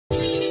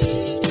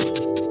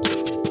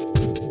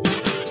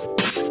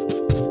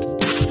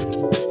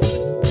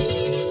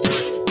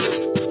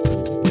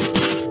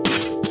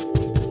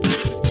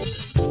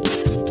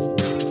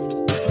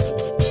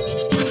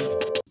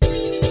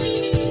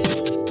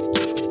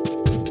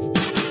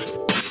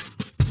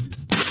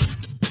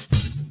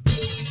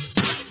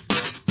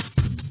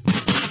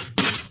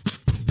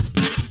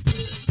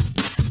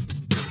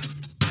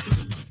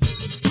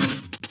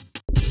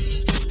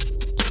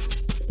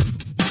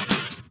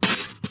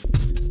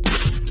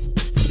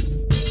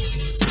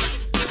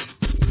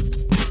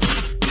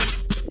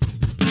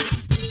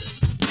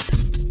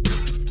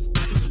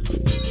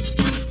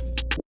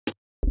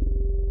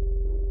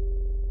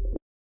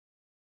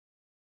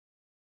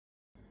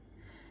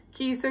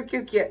Hi,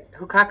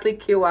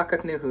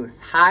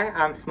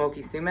 I'm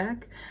Smokey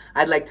Sumac.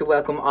 I'd like to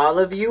welcome all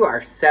of you,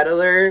 our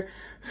settler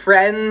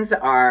friends,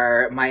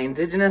 my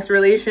Indigenous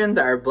relations,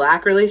 our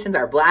Black relations,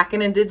 our Black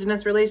and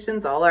Indigenous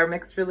relations, all our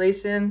mixed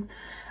relations,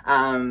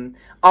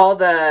 all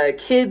the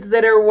kids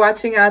that are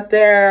watching out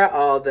there,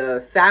 all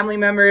the family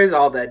members,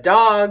 all the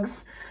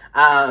dogs,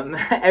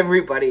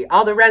 everybody,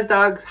 all the res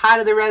dogs. Hi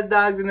to the res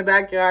dogs in the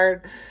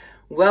backyard.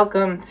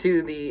 Welcome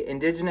to the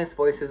Indigenous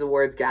Voices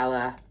Awards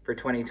Gala for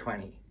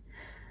 2020.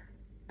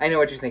 I know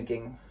what you're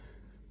thinking.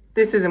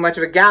 This isn't much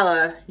of a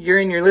gala. You're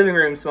in your living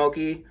room,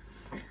 Smokey.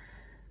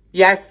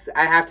 Yes,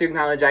 I have to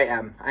acknowledge I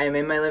am. I am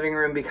in my living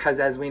room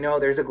because, as we know,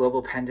 there's a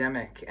global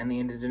pandemic, and the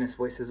Indigenous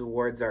Voices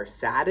Awards are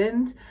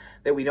saddened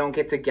that we don't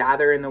get to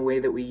gather in the way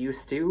that we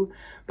used to,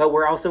 but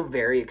we're also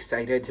very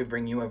excited to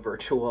bring you a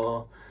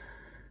virtual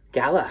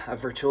gala, a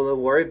virtual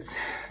awards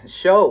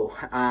show.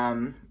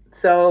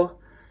 So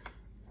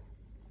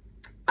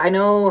I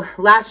know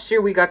last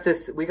year we got to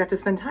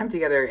spend time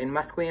together in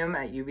Musqueam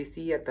at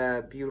UBC at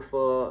the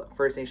beautiful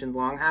First Nations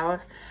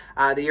Longhouse.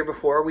 The year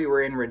before we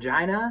were in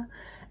Regina,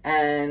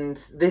 and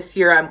this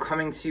year I'm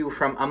coming to you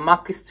from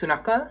Amakis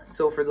Tunaka.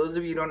 So for those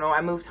of you who don't know,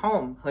 I moved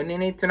home.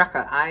 Hunene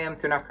Tunaka. I am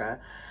Tunaka,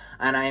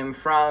 and I am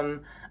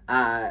from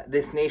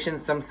this nation.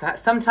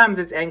 Sometimes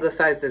it's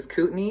anglicized as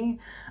Kootenai,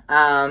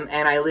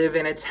 and I live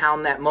in a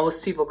town that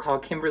most people call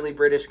Kimberley,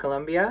 British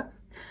Columbia.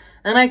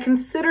 And I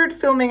considered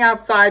filming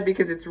outside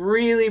because it's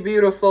really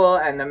beautiful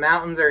and the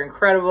mountains are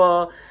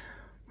incredible.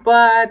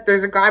 But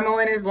there's a guy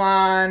mowing his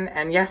lawn,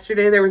 and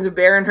yesterday there was a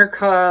bear and her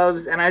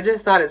cubs, and I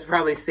just thought it's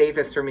probably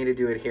safest for me to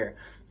do it here.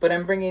 But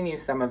I'm bringing you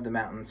some of the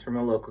mountains from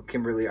a local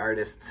Kimberley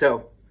artist.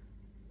 So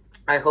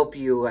I hope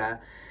I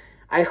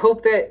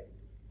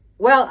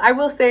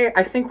will say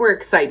I think we're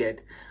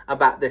excited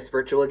about this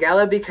virtual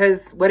gala,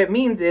 because what it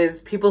means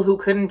is people who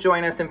couldn't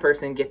join us in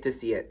person get to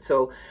see it.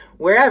 So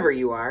wherever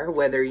you are,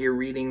 whether you're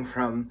reading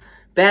from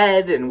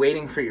bed and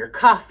waiting for your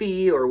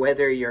coffee, or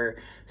whether you're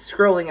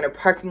scrolling in a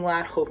parking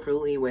lot,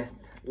 hopefully with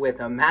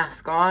a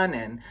mask on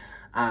and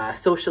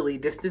socially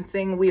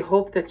distancing, we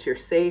hope that you're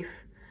safe,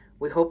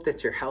 we hope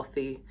that you're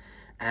healthy,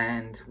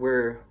 and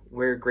we're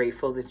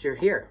grateful that you're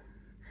here.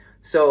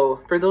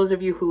 So for those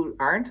of you who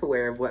aren't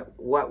aware of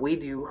what we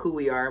do, who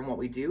we are and what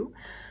we do,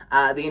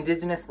 the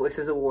Indigenous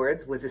Voices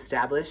Awards was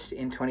established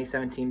in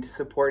 2017 to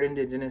support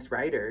Indigenous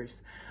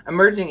writers,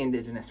 emerging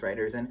Indigenous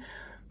writers. And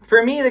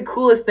for me, the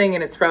coolest thing,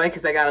 and it's probably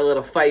because I got a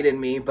little fight in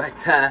me, but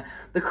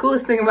the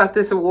coolest thing about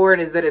this award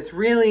is that it's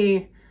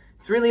really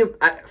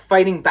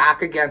fighting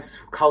back against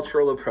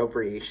cultural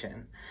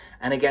appropriation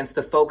and against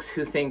the folks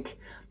who think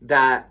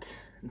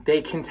that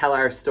they can tell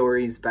our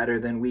stories better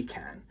than we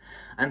can.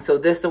 And so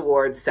this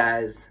award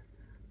says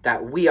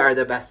that we are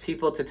the best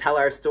people to tell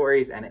our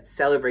stories, and it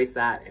celebrates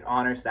that, it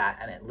honors that,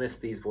 and it lifts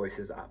these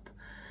voices up.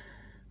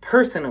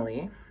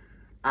 Personally,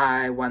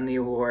 I won the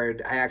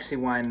award. I actually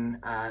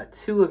won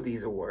 2 of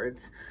these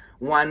awards.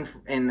 One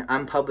in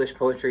unpublished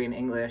poetry in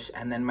English,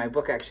 and then my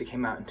book actually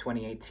came out in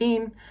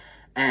 2018,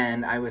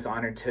 and I was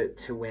honored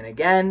to win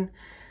again.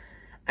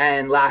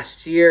 And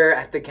last year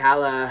at the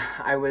gala,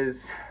 I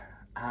was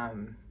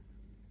I'm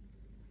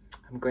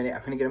going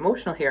to get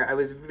emotional here. I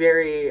was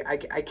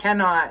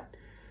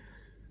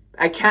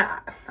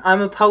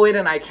I'm a poet,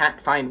 and I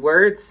can't find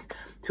words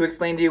to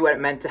explain to you what it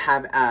meant to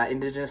have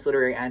Indigenous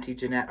literary auntie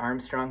Jeanette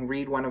Armstrong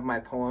read one of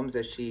my poems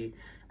as she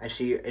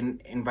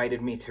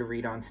invited me to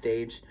read on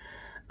stage.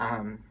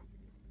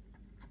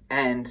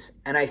 And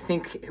I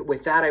think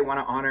with that, I want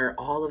to honor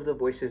all of the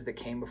voices that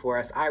came before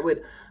us. I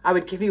would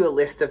give you a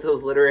list of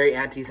those literary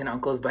aunties and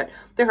uncles, but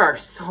there are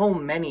so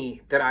many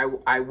that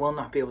I will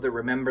not be able to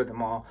remember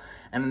them all.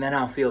 And then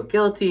I'll feel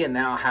guilty, and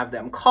then I'll have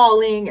them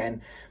calling, and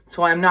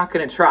so I'm not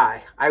going to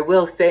try. I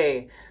will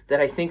say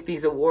that I think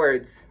these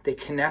awards, they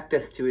connect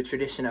us to a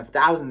tradition of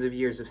thousands of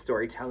years of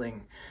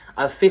storytelling,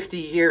 of 50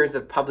 years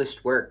of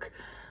published work,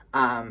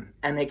 and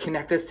they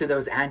connect us to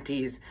those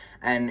aunties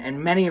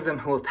and many of them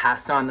who have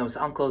passed on, those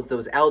uncles,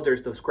 those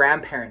elders, those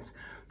grandparents,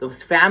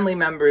 those family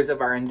members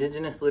of our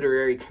Indigenous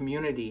literary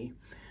community.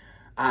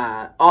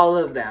 All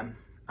of them,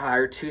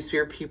 our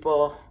Two-Spirit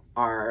people,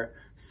 our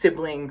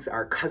siblings,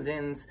 our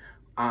cousins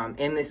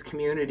in this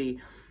community.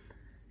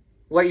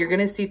 What you're going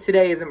to see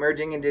today is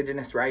emerging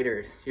Indigenous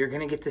writers. You're going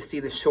to get to see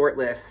the short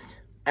list.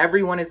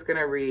 Everyone is going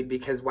to read,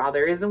 because while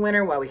there is a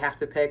winner, while we have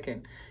to pick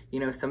and,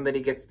 somebody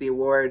gets the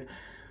award,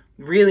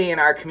 really in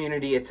our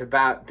community, it's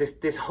about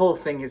this whole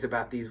thing is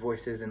about these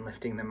voices and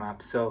lifting them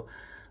up. So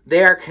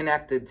they are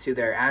connected to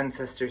their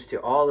ancestors,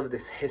 to all of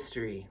this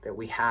history that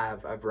we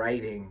have of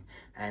writing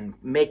and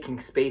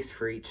making space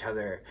for each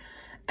other.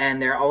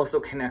 And they're also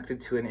connected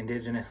to an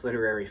Indigenous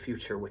literary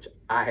future, which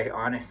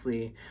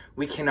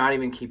we cannot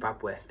even keep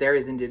up with. There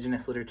is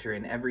Indigenous literature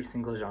in every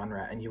single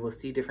genre, and you will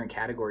see different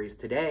categories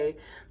today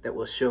that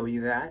will show you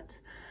that.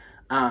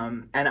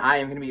 And I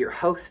am going to be your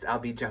host. I'll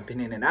be jumping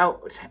in and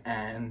out,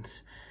 and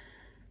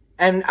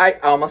I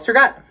almost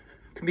forgot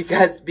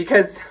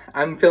because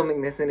I'm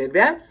filming this in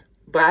advance.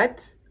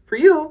 But for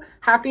you,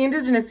 happy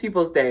Indigenous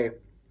Peoples Day.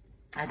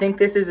 I think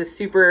this is a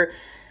super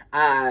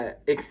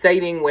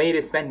exciting way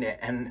to spend it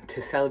and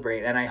to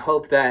celebrate. And I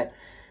hope that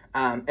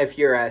if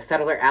you're a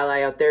settler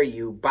ally out there,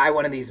 you buy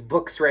one of these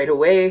books right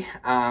away,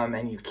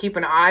 and you keep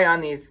an eye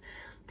on these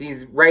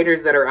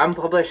writers that are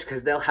unpublished,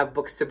 because they'll have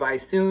books to buy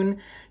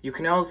soon. You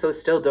can also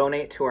still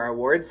donate to our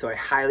awards. So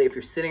if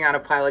you're sitting on a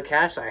pile of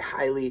cash, I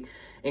highly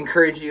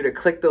encourage you to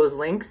click those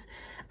links.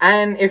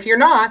 And if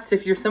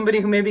you're somebody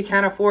who maybe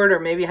can't afford, or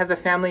maybe has a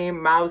family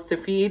mouths to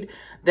feed,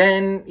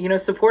 then,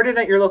 support it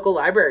at your local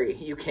library.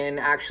 You can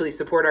actually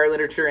support our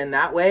literature in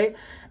that way.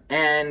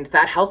 And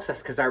that helps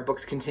us, because our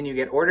books continue to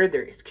get ordered.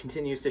 It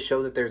continues to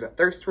show that there's a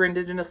thirst for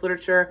Indigenous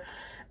literature.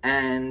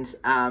 And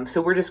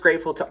so we're just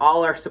grateful to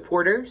all our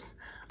supporters.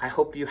 I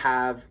hope you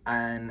have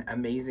an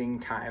amazing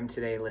time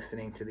today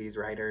listening to these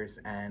writers.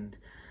 And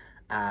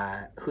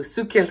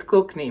Husukil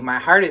Kukni, my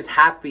heart is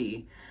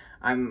happy.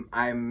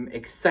 I'm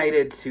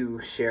excited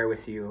to share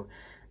with you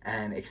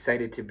and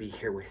excited to be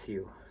here with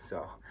you.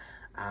 So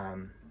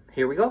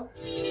here we go.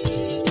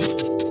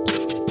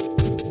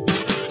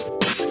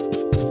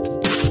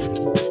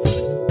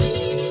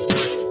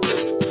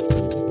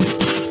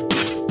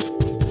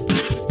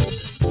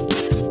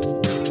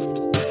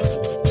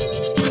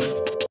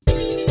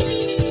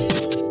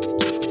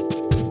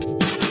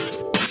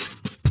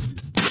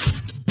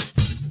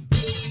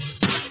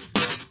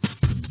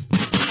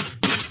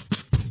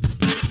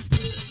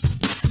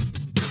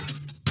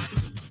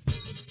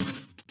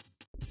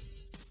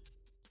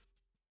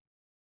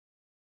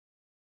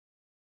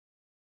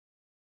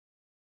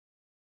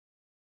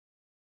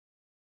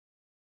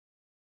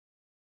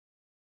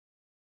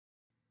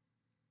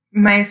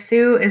 My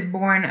Sioux is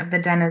born of the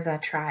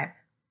Deneza tribe.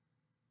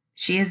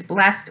 She is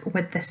blessed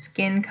with the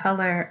skin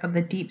color of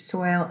the deep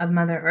soil of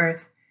Mother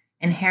Earth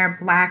and hair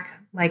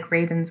black like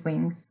raven's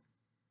wings.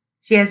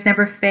 She has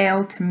never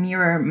failed to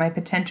mirror my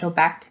potential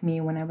back to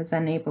me when I was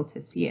unable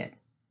to see it.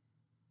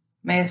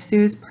 My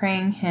Sioux's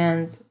praying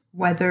hands,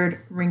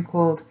 weathered,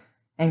 wrinkled,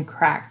 and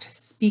cracked,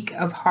 speak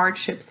of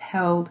hardships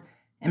held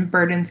and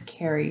burdens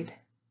carried.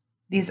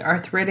 These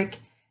arthritic,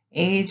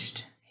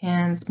 aged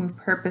hands move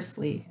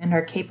purposely and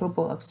are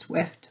capable of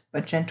swift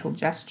but gentle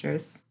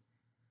gestures.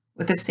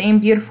 With the same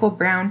beautiful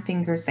brown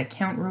fingers that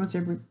count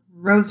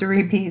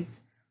rosary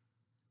beads,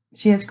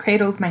 she has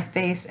cradled my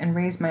face and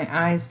raised my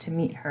eyes to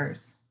meet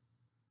hers.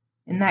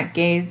 In that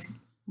gaze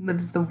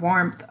lives the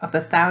warmth of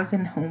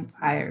 1,000 home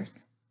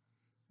fires,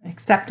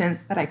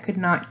 acceptance that I could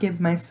not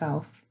give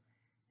myself,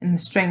 and the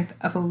strength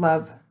of a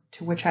love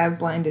to which I have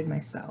blinded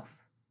myself.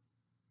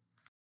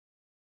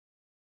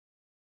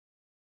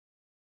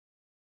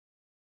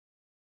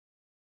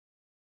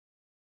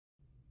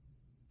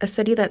 A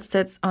city that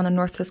sits on the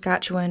North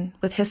Saskatchewan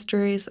with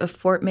histories of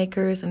fort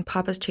makers and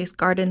Papa's Chase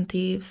garden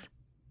thieves,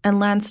 and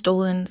land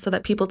stolen so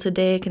that people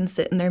today can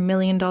sit in their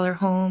million-dollar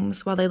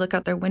homes while they look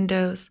out their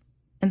windows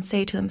and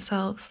say to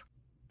themselves,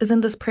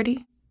 "Isn't this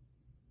pretty?"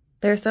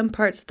 There are some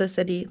parts of the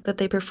city that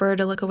they prefer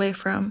to look away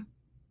from.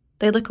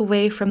 They look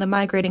away from the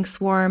migrating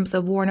swarms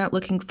of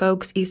worn-out-looking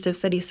folks east of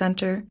city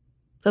center,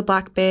 the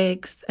black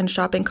bags and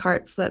shopping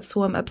carts that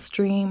swim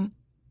upstream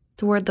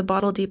toward the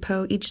bottle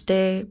depot each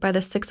day by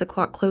the 6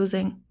 o'clock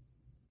closing.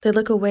 They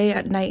look away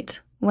at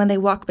night when they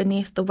walk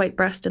beneath the white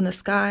breast in the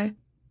sky,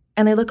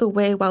 and they look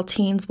away while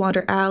teens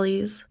wander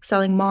alleys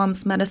selling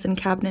mom's medicine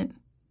cabinet.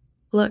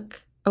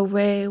 Look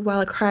away while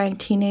a crying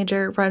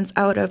teenager runs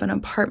out of an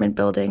apartment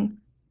building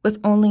with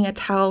only a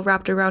towel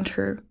wrapped around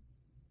her.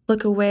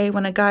 Look away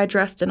when a guy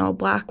dressed in all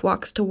black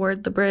walks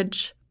toward the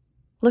bridge.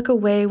 Look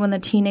away when the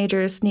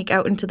teenagers sneak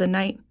out into the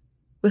night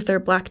with their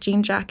black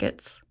jean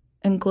jackets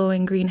and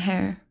glowing green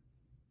hair.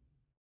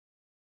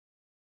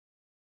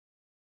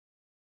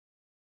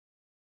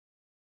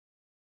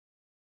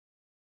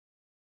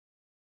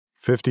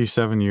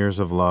 "57 Years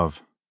of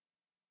Love."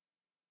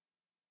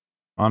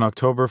 On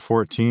October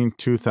 14,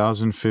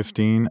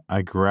 2015,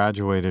 I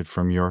graduated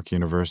from York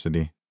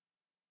University.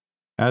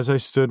 As I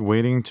stood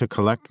waiting to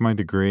collect my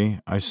degree,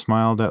 I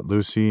smiled at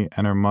Lucy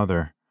and her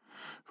mother,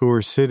 who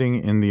were sitting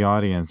in the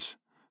audience,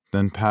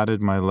 then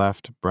patted my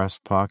left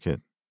breast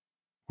pocket,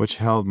 which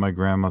held my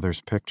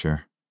grandmother's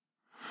picture.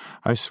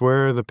 I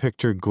swear the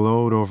picture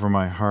glowed over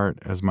my heart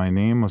as my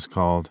name was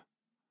called.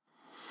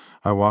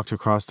 I walked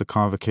across the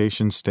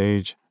convocation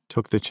stage,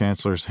 took the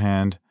chancellor's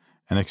hand,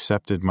 and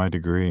accepted my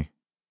degree.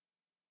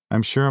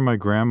 I'm sure my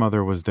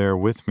grandmother was there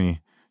with me,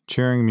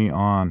 cheering me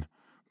on,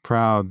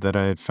 proud that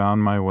I had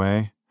found my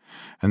way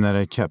and that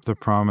I kept the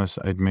promise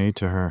I'd made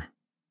to her.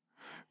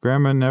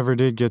 Grandma never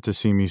did get to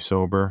see me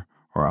sober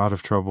or out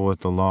of trouble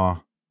with the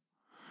law,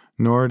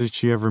 nor did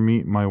she ever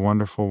meet my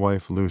wonderful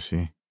wife,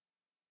 Lucy.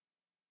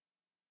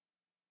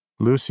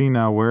 Lucy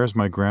now wears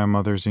my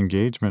grandmother's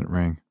engagement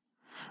ring,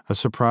 a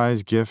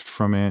surprise gift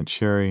from Aunt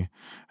Sherry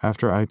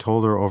after I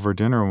told her over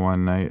dinner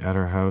one night at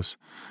her house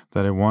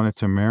that I wanted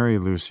to marry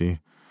Lucy,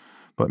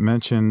 but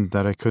mentioned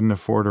that I couldn't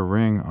afford a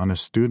ring on a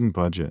student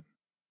budget.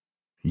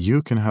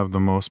 "You can have the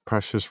most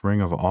precious ring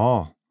of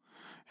all,"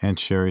 Aunt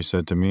Sherry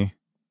said to me.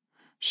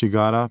 She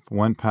got up,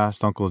 went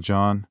past Uncle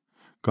John,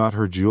 got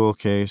her jewel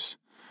case,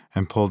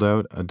 and pulled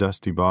out a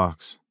dusty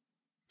box.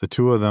 The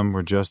two of them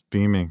were just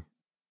beaming.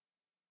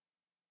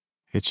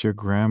 It's your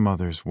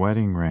grandmother's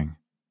wedding ring.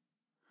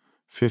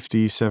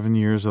 57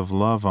 years of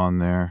love on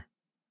there.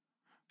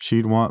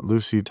 She'd want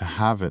Lucy to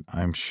have it,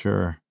 I'm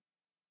sure.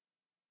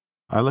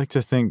 I like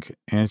to think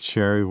Aunt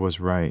Sherry was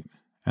right,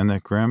 and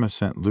that Grandma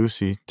sent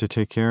Lucy to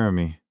take care of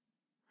me.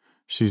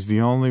 She's the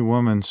only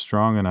woman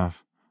strong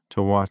enough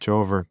to watch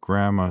over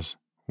Grandma's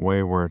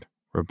wayward,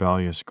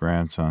 rebellious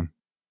grandson.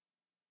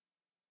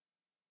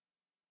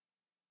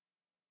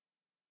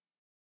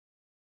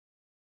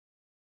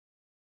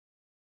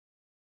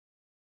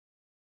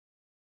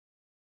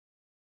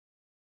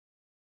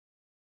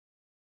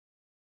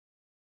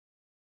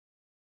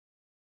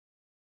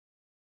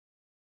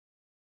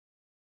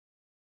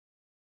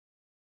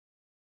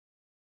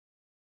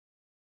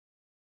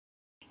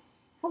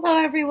 Hello,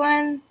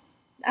 everyone.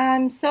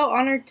 I'm so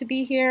honored to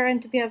be here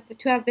and to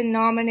have been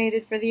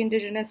nominated for the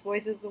Indigenous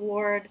Voices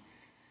Award.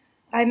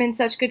 I'm in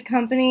such good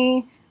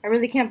company. I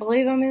really can't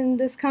believe I'm in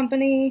this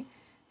company.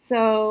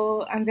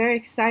 So I'm very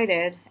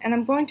excited. And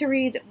I'm going to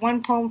read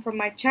one poem from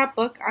my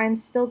chapbook, I'm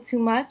Still Too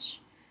Much,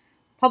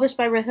 published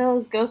by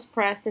Rahil's Ghost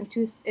Press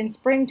in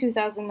spring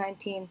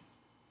 2019.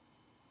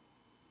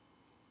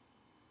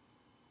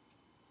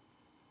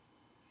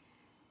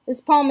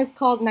 This poem is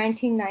called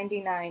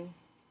 1999.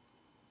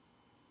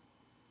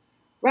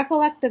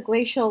 Recollect the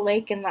glacial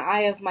lake in the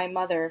eye of my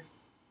mother,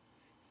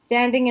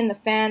 standing in the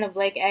fan of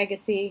Lake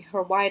Agassiz,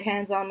 her wide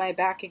hands on my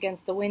back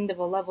against the wind of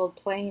a leveled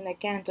plain at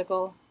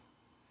Canticle.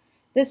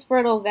 This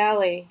fertile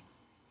valley,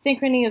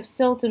 synchrony of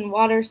silt and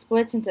water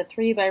split into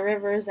three by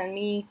rivers and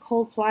me,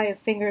 cold ply of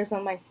fingers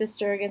on my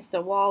sister against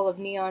a wall of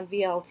neon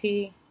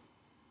VLT.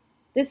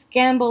 This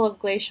gamble of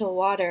glacial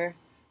water,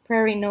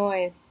 prairie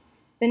noise,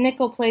 the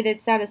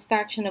nickel-plated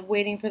satisfaction of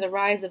waiting for the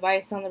rise of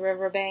ice on the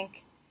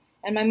riverbank,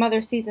 and my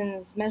mother's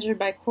seasons measured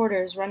by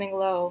quarters running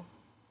low.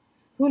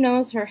 Who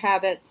knows her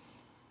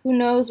habits? Who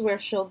knows where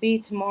she'll be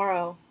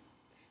tomorrow?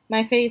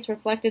 My face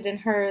reflected in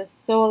hers,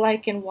 so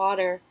alike in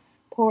water,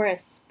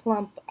 porous,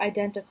 plump,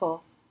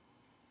 identical.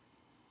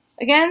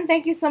 Again,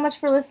 thank you so much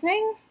for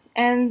listening,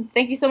 and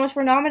thank you so much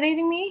for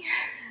nominating me.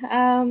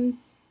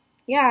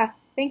 Yeah,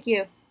 thank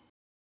you.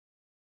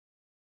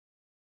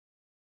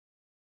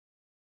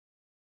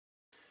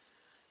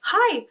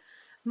 Hi,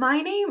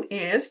 my name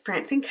is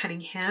Francine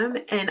Cunningham,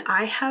 and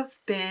I have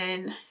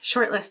been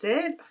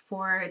shortlisted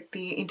for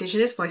the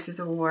Indigenous Voices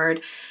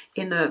Award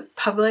in the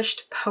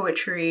Published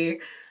Poetry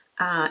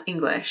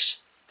English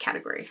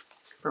category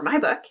for my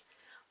book,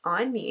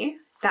 On Me,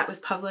 that was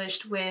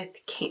published with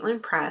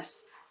Caitlin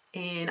Press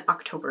in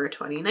October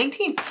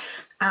 2019.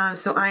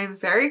 So I'm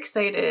very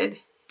excited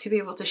to be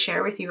able to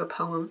share with you a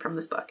poem from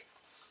this book.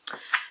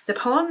 The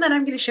poem that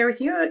I'm going to share with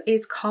you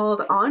is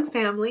called On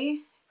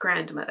Family,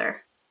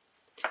 Grandmother.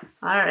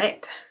 All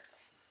right.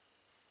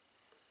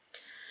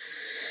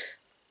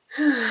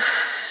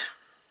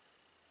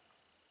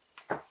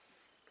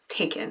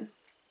 Taken.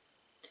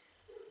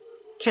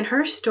 Can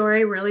her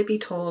story really be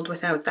told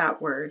without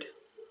that word?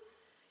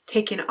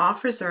 Taken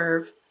off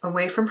reserve,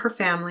 away from her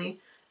family,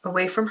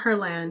 away from her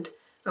land,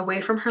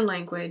 away from her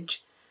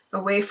language,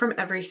 away from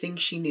everything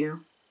she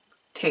knew.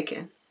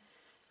 Taken.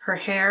 Her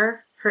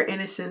hair, her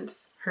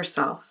innocence,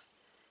 herself.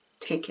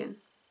 Taken.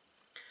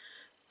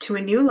 To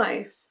a new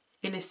life,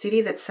 in a city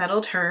that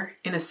settled her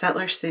in a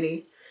settler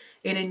city,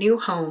 in a new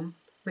home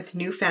with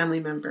new family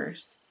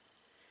members.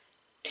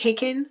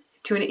 Taken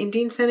to an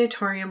Indian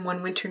sanatorium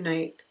one winter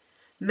night,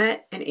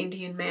 met an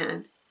Indian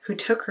man who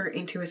took her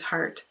into his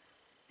heart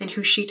and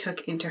who she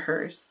took into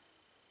hers.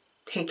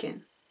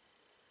 Taken.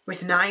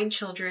 With 9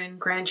 children,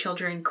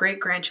 grandchildren,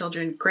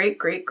 great-grandchildren,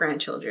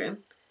 great-great-grandchildren.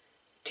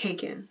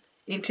 Taken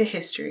into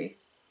history.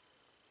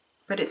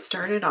 But it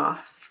started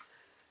off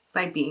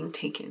by being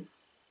taken.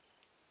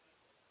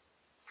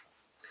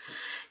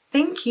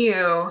 Thank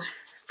you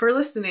for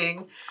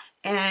listening,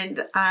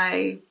 and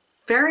I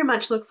very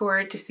much look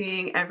forward to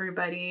seeing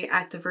everybody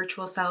at the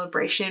virtual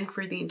celebration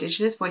for the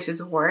Indigenous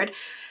Voices Award.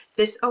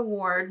 This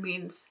award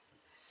means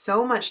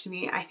so much to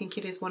me. I think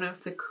it is one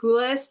of the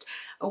coolest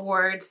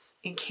awards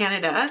in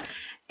Canada,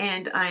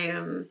 and I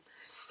am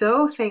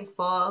so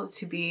thankful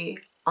to be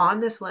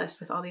on this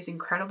list with all these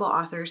incredible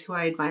authors who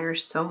I admire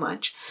so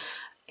much,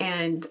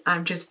 and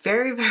I'm just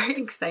very, very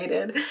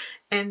excited.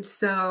 And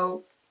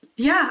so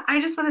yeah,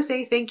 I just want to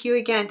say thank you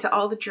again to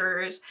all the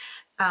jurors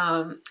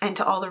and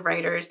to all the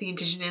writers, the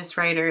Indigenous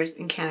writers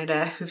in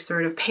Canada who've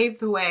sort of paved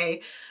the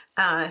way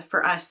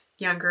for us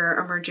younger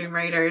emerging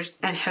writers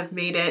and have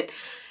made it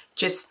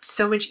just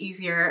so much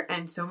easier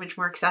and so much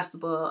more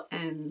accessible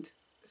and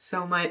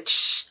so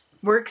much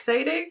more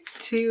exciting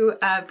to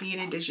be an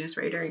Indigenous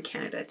writer in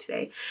Canada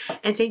today.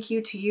 And thank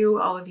you to you,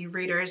 all of you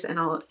readers, and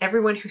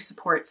everyone who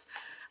supports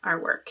our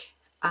work.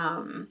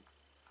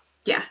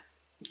 Yeah.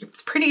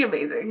 It's pretty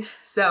amazing.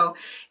 So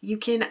you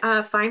can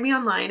find me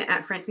online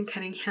at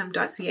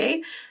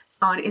francinecunningham.ca,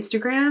 on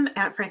Instagram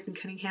at Francine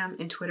Cunningham,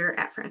 and Twitter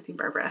at Francine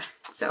Barbara.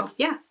 So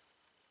yeah,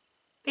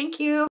 thank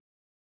you.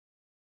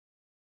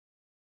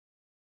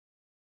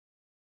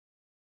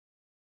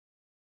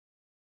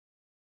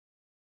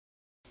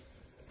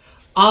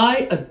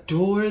 I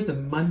adore the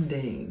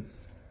mundane,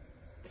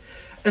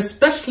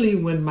 especially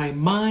when my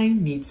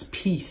mind needs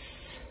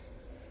peace.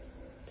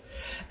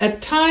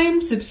 At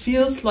times it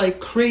feels like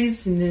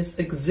craziness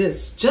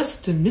exists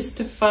just to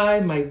mystify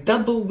my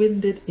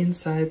double-winded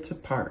insides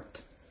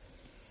apart.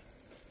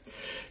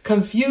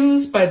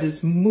 Confused by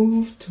this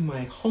move to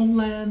my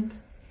homeland,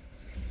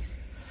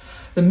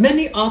 the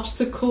many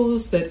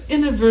obstacles that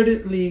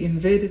inadvertently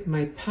invaded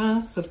my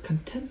path of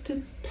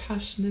contented,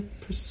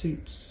 passionate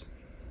pursuits.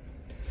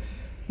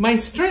 My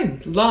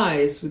strength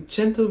lies with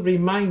gentle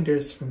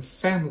reminders from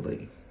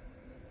family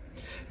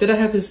that I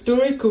have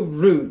historical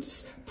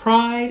roots,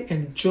 pride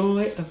and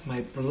joy of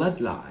my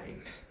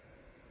bloodline.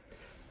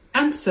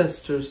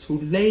 Ancestors who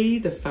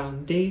laid the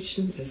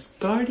foundation as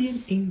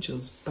guardian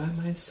angels by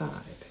my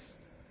side.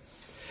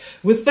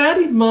 With that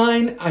in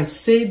mind, I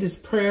say this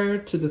prayer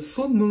to the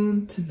full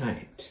moon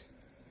tonight.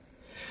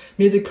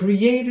 May the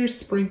Creator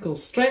sprinkle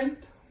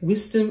strength,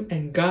 wisdom,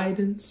 and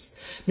guidance.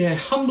 May I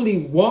humbly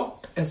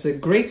walk as a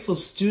grateful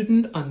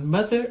student on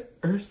Mother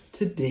Earth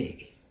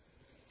today.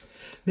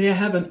 May I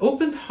have an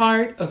open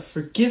heart of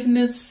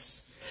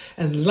forgiveness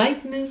and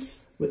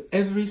lightness with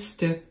every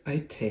step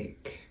I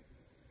take.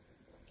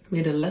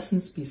 May the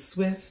lessons be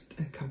swift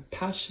and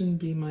compassion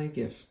be my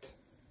gift.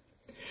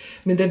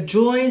 May the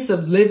joys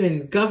of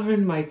living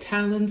govern my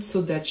talents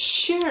so that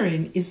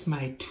sharing is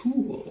my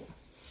tool.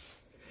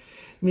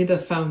 May the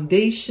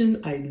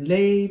foundation I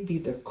lay be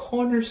the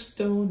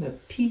cornerstone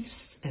of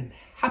peace and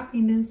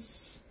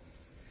happiness.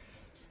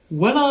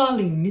 Wala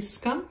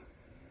liniskam,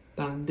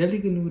 dan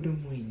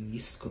deliganudum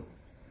wisko.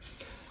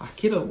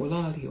 Akira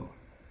walario.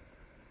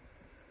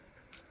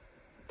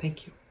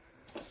 Thank you.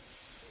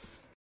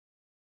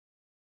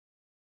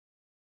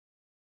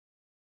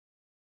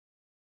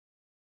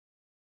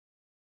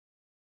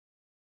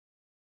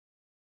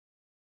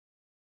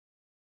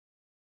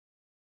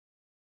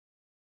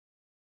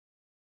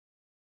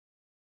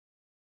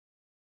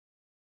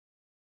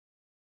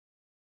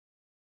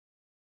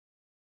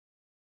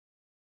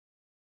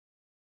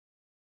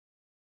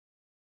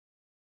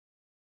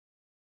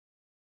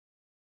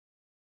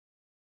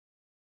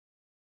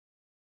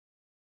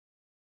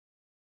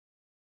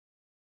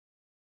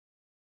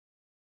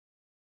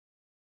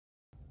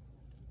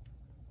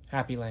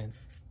 Happy Land.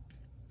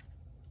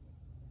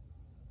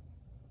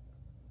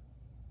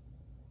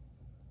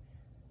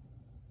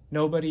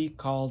 Nobody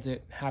called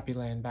it Happy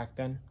Land back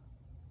then.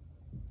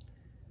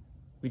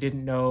 We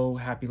didn't know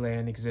Happy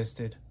Land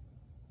existed.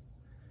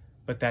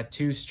 But that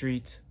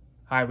 2-street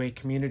highway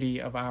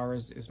community of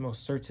ours is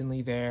most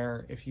certainly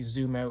there if you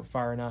zoom out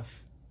far enough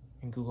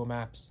in Google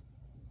Maps.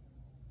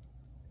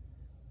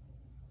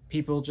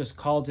 People just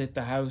called it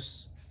the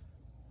house,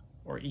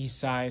 or East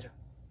Side,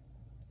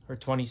 or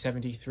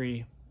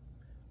 2073,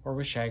 or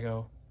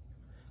Wishago,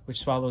 which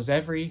swallows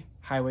every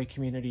highway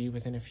community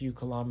within a few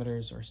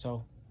kilometers or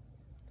so.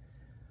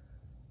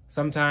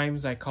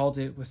 Sometimes I called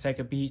it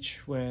Wasaga Beach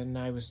when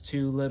I was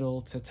too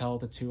little to tell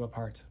the two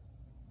apart.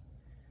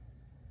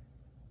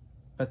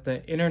 But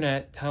the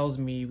internet tells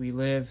me we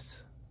lived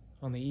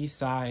on the east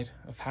side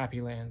of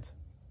Happy Land,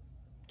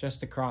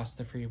 just across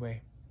the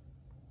freeway.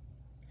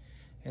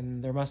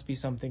 And there must be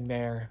something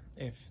there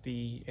if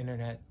the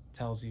internet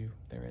tells you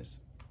there is.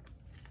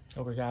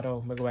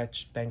 Obrigado,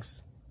 miigwech,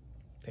 thanks.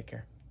 Take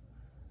care.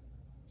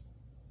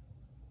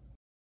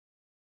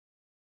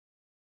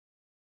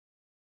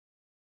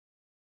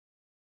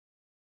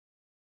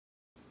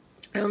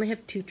 I only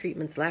have 2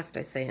 treatments left,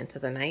 I say into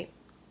the night.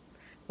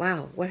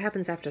 Wow, what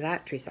happens after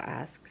that, Teresa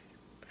asks.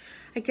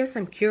 I guess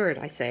I'm cured,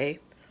 I say,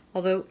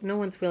 although no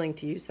one's willing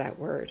to use that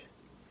word.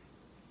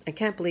 I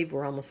can't believe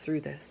we're almost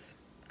through this.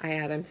 I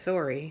add, I'm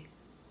sorry.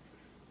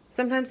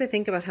 Sometimes I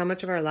think about how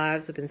much of our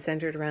lives have been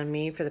centered around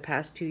me for the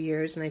past 2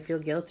 years, and I feel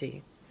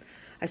guilty.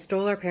 I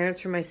stole our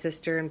parents from my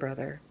sister and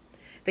brother.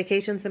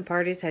 Vacations and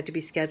parties had to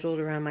be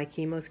scheduled around my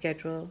chemo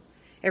schedule.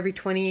 Every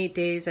 28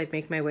 days, I'd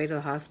make my way to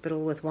the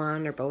hospital with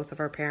one or both of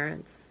our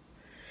parents.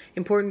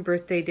 Important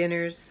birthday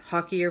dinners,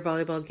 hockey or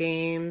volleyball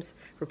games,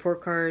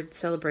 report cards,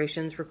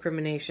 celebrations,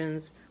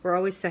 recriminations were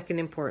always second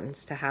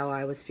importance to how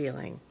I was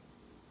feeling.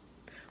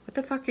 What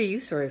the fuck are you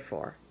sorry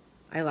for?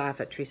 I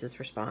laugh at Teresa's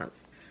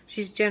response.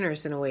 She's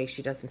generous in a way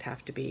she doesn't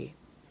have to be.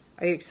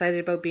 Are you excited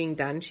about being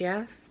done, she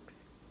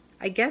asks.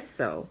 I guess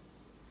so.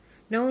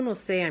 No one will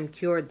say I'm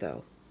cured,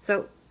 though.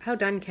 So how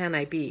done can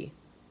I be?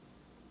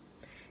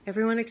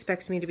 Everyone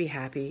expects me to be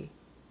happy,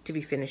 to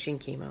be finishing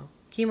chemo.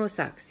 Chemo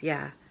sucks,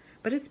 yeah,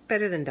 but it's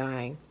better than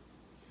dying.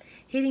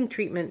 Hating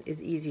treatment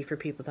is easy for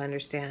people to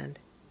understand.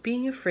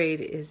 Being afraid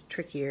is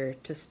trickier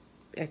to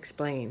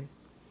explain.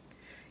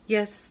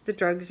 Yes, the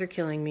drugs are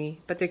killing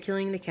me, but they're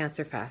killing the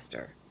cancer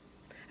faster.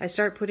 I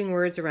start putting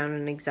words around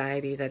an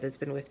anxiety that has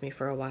been with me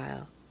for a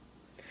while.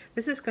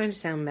 This is going to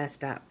sound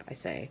messed up, I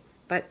say,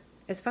 but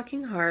as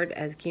fucking hard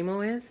as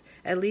chemo is,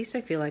 at least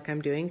I feel like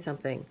I'm doing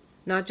something,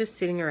 not just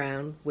sitting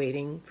around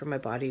waiting for my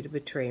body to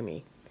betray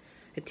me.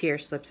 A tear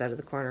slips out of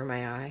the corner of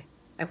my eye.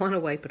 I want to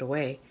wipe it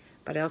away,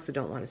 but I also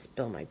don't want to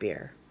spill my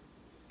beer.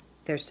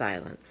 There's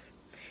silence.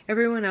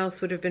 Everyone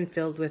else would have been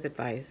filled with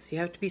advice. You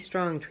have to be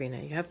strong,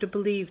 Trina. You have to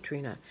believe,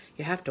 Trina.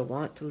 You have to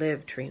want to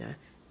live, Trina.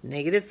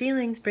 Negative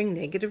feelings bring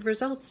negative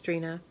results,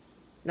 Trina.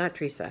 Not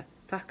Teresa.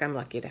 Fuck, I'm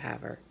lucky to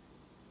have her.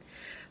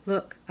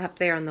 Look, up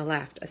there on the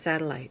left, a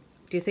satellite.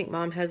 Do you think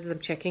Mom has them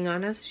checking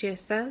on us, she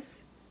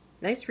says?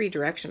 Nice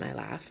redirection, I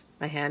laugh.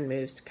 My hand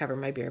moves to cover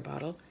my beer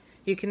bottle.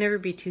 You can never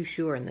be too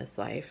sure in this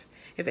life.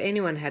 If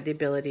anyone had the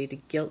ability to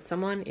guilt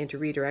someone into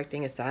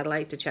redirecting a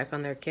satellite to check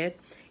on their kid,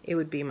 it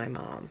would be my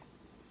mom.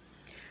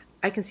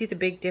 I can see the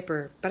Big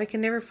Dipper, but I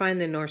can never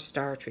find the North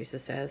Star, Teresa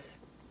says.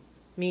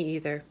 Me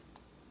either.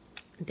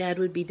 Dad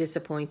would be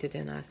disappointed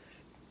in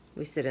us.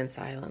 We sit in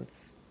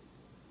silence.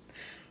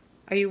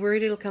 Are you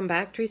worried it'll come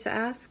back, Teresa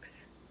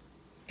asks.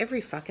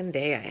 Every fucking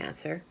day, I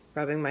answer,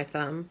 rubbing my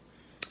thumb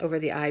over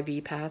the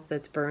IV path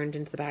that's burned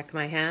into the back of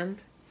my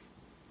hand.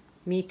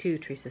 Me too,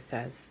 Teresa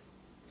says.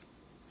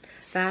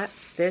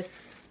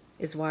 This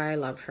is why I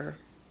love her.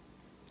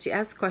 She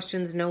asks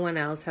questions no one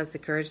else has the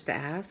courage to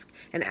ask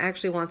and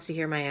actually wants to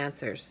hear my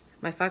answers.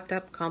 My fucked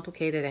up,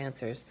 complicated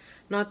answers.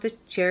 Not the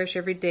cherish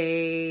every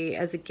day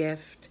as a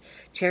gift,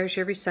 cherish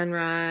every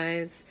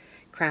sunrise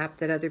crap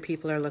that other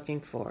people are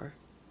looking for.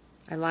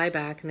 I lie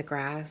back in the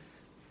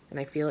grass and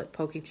I feel it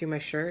poking through my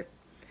shirt.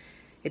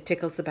 It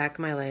tickles the back of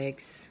my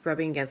legs,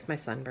 rubbing against my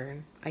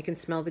sunburn. I can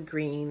smell the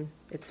green.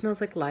 It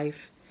smells like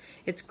life.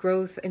 It's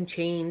growth and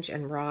change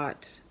and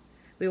rot.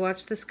 We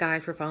watch the sky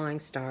for falling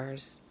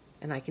stars,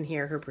 and I can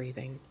hear her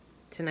breathing.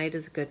 Tonight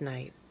is a good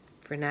night.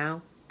 For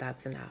now,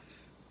 that's enough.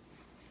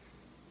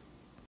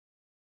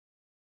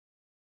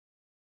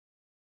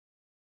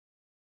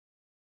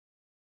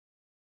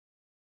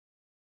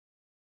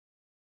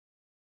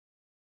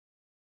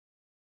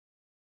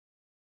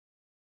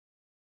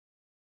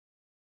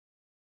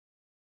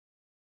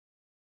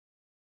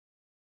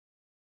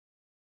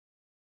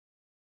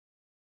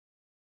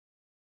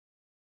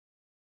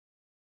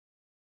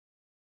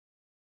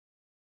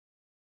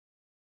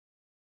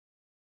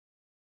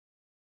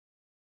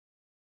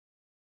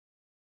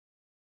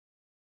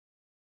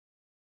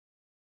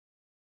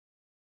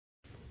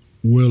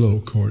 Willow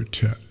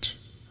Quartet,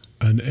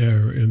 an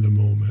air in the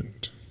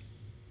moment.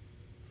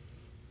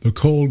 The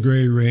cold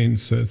gray rain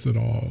says it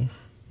all,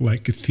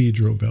 like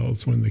cathedral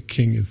bells when the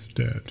king is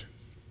dead.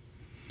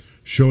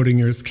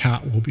 Schrodinger's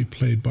cat will be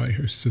played by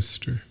her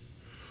sister,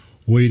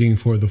 waiting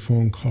for the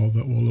phone call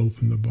that will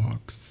open the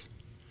box.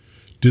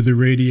 Did the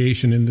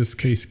radiation in this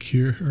case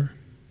cure her?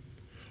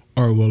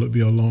 Or will it be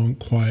a long,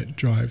 quiet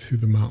drive through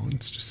the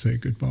mountains to say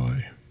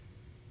goodbye?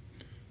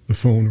 The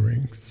phone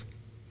rings.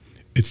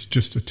 It's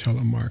just a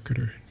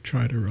telemarketer.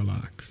 Try to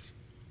relax.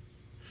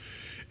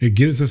 It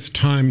gives us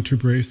time to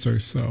brace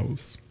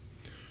ourselves.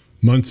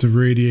 Months of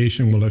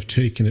radiation will have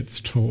taken its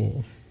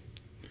toll.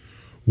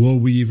 Will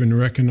we even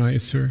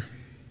recognize her?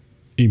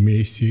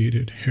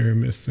 Emaciated, hair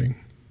missing.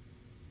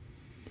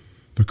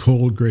 The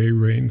cold gray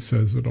rain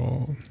says it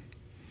all.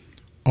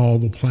 All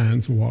the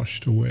plans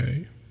washed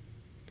away.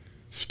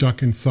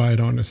 Stuck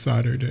inside on a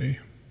Saturday,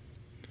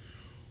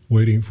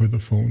 waiting for the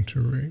phone to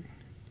ring.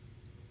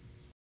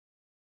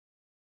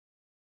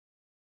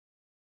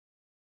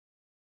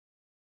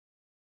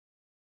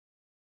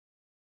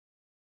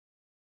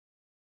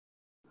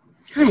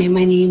 Hi,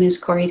 my name is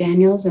Corey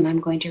Daniels, and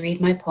I'm going to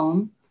read my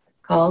poem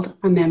called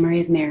A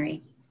Memory of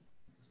Mary.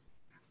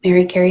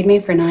 Mary carried me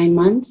for 9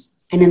 months,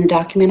 and in the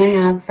document I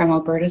have from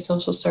Alberta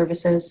Social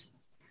Services,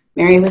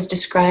 Mary was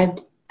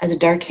described as a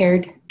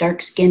dark-haired,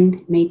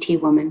 dark-skinned Métis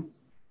woman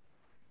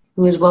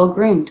who was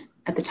well-groomed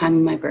at the time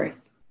of my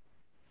birth.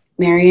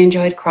 Mary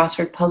enjoyed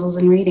crossword puzzles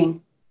and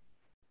reading.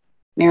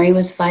 Mary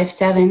was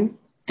 5'7"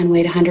 and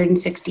weighed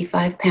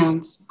 165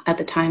 pounds at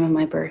the time of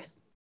my birth.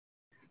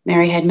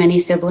 Mary had many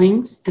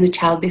siblings and a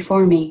child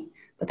before me,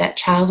 but that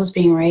child was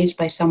being raised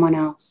by someone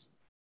else.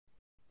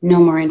 No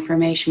more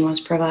information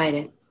was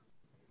provided.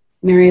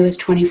 Mary was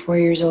 24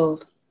 years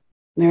old.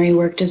 Mary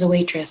worked as a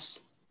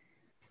waitress.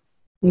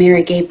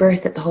 Mary gave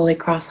birth at the Holy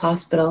Cross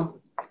Hospital.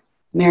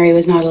 Mary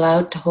was not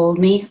allowed to hold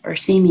me or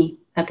see me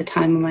at the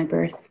time of my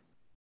birth.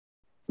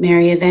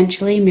 Mary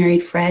eventually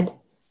married Fred,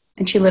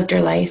 and she lived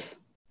her life.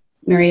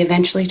 Mary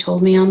eventually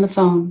told me on the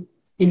phone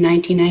in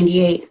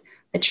 1998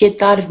 that she had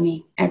thought of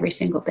me every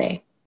single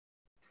day.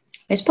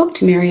 I spoke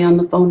to Mary on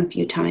the phone a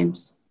few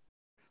times,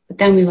 but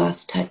then we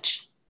lost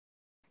touch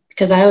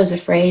because I was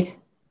afraid,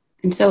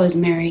 and so was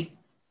Mary.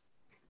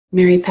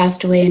 Mary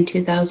passed away in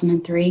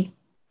 2003.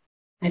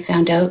 I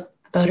found out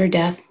about her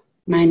death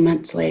 9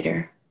 months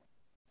later.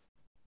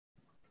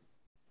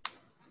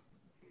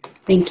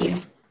 Thank you.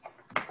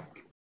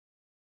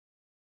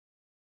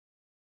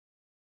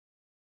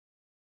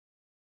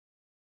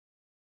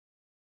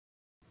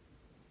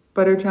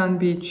 Buttertown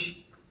Beach,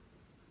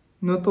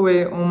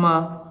 Notoe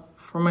Oma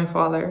for my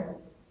father.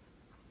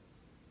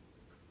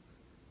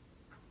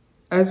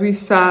 As we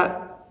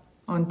sat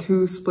on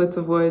two splits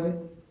of wood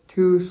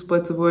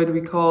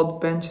we called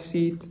bench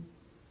seat,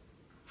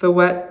 the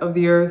wet of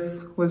the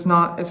earth was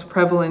not as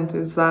prevalent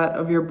as that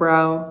of your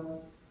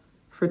brow,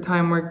 for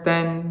time work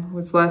then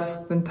was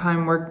less than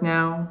time work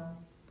now.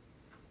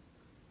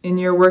 In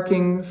your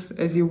workings,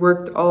 as you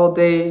worked all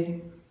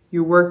day,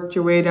 you worked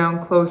your way down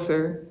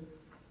closer,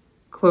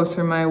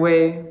 closer my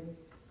way.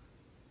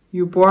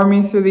 You bore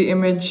me through the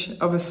image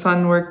of a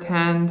sun-worked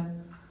hand.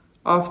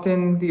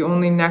 Often the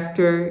only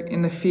nectar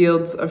in the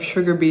fields of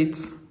sugar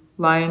beets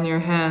lie in your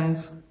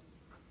hands.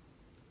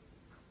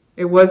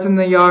 It was in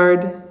the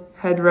yard,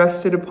 head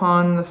rested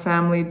upon the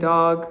family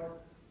dog,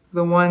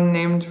 the one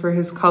named for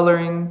his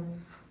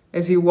coloring,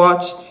 as you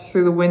watched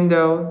through the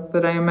window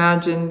that I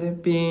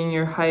imagined being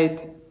your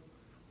height.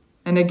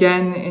 And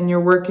again, in your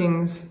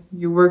workings,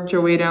 you worked your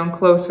way down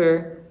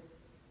closer,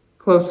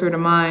 closer to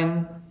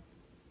mine.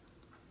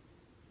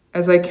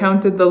 As I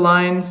counted the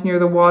lines near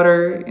the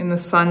water in the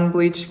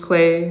sun-bleached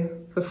clay,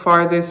 the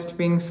farthest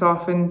being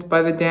softened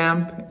by the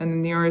damp and the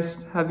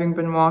nearest having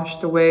been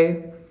washed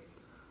away,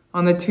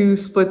 on the two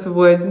splits of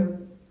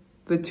wood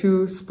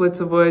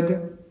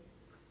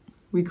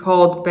we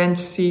called bench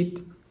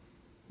seat,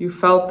 you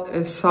felt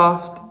as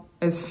soft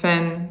as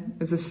fen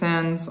as the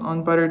sands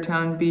on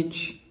Buttertown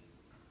Beach.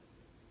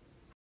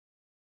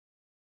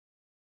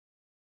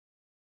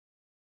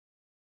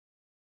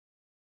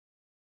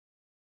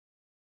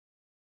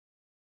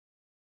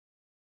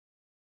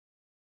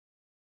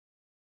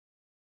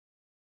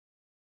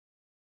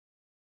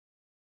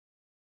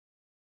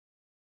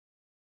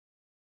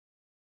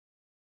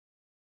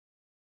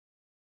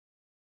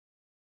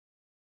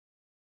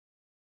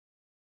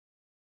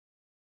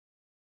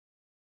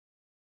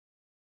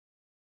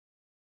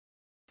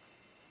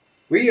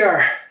 We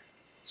are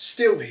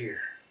still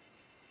here.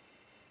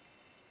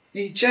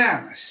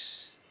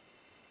 Indigenous.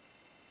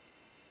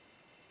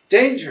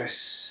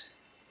 Dangerous.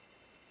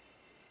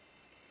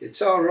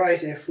 It's all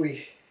right if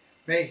we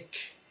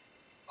make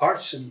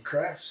arts and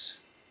crafts.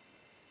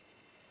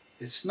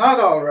 It's not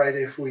all right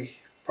if we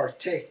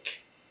partake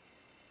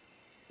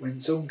when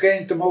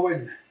Zungain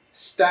Tamoan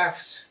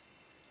staffs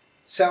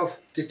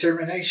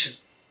self-determination.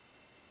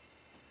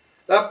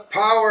 The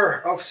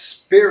power of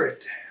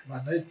spirit,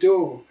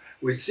 Manado,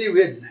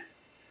 Wiziwin,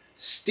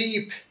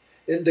 steep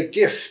in the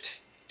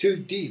gift, too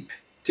deep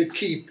to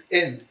keep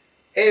in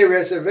a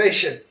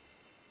reservation.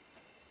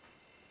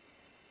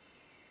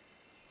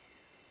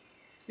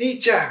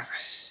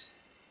 Nijanas,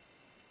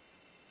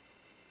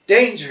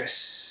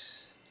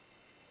 dangerous,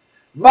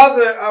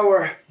 mother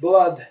our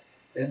blood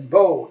and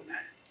bone,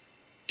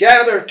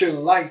 gather to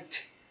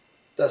light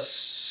the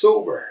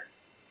sober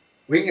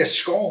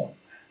wingeskone,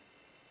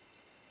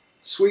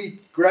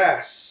 sweet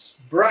grass,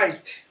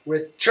 bright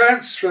with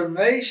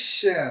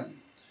transformation,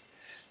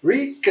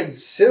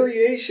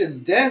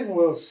 reconciliation, then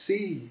we'll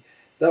see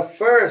the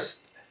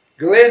first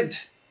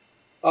glint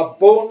of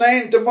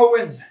Bonain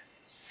Demoin,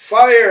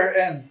 fire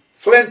and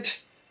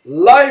flint.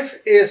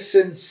 Life is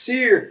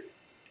sincere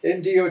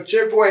in the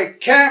Ojibwe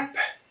camp,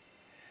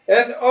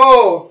 and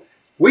oh,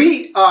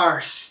 we are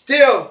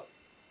still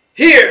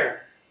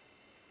here.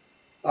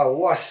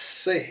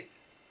 Awase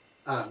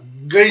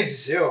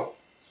Agrizio.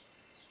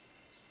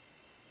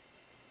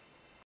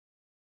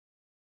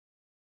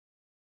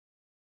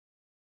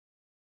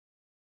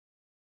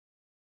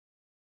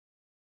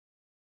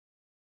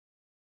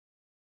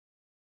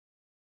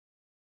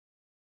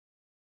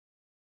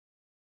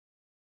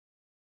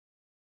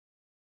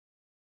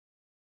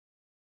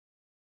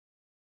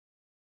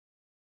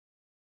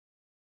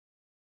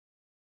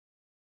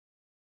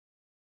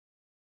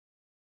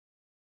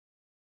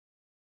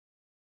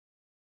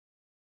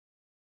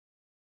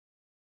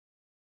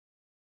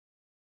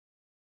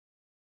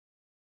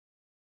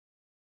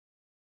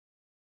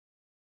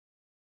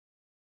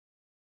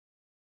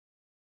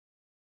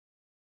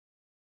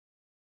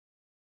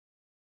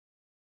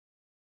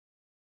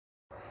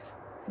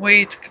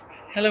 Wait,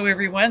 hello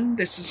everyone,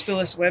 this is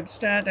Phyllis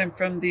Webstad. I'm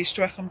from the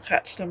Strachan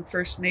Chatlam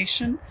First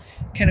Nation,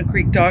 Kenna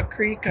Creek Dog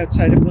Creek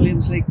outside of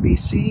Williams Lake,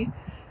 BC.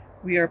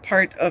 We are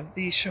part of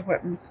the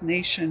Shawetmth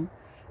Nation.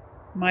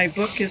 My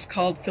book is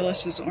called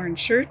Phyllis's Orange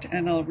Shirt,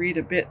 and I'll read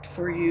a bit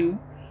for you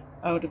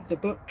out of the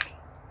book.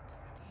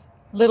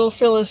 Little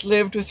Phyllis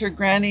lived with her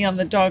granny on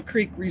the Dog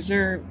Creek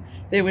Reserve.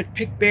 They would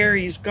pick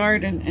berries,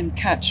 garden, and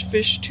catch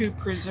fish to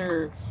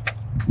preserve.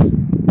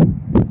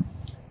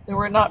 There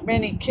were not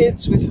many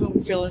kids with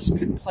whom Phyllis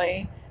could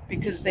play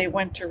because they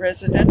went to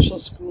residential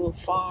school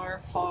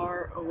far,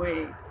 far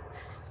away.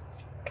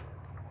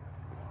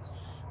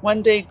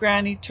 One day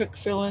Granny took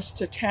Phyllis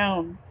to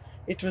town.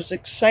 It was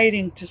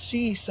exciting to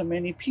see so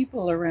many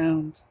people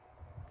around.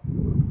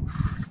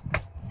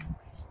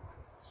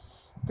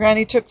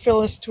 Granny took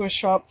Phyllis to a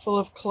shop full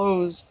of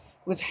clothes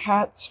with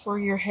hats for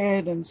your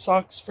head and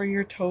socks for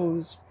your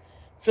toes.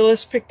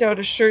 Phyllis picked out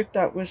a shirt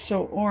that was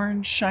so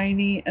orange,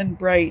 shiny, and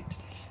bright,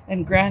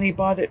 and Granny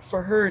bought it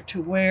for her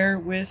to wear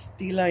with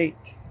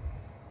delight.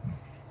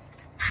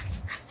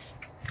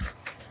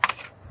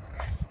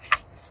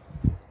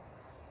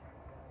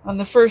 On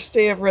the first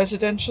day of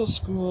residential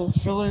school,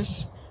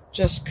 Phyllis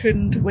just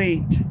couldn't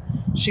wait.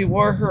 She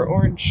wore her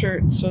orange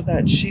shirt so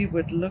that she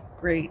would look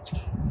great.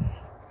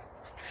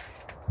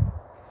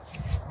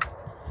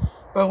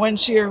 But when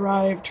she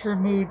arrived, her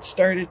mood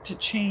started to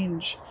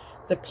change.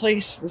 The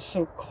place was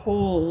so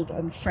cold,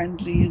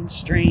 unfriendly, and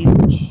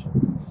strange.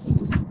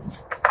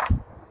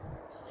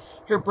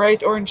 Her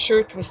bright orange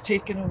shirt was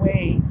taken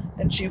away,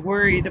 and she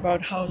worried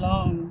about how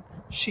long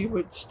she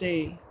would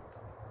stay.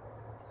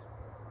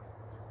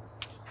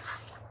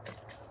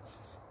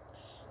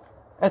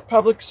 At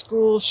public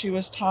school, she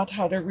was taught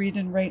how to read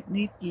and write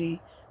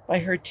neatly by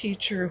her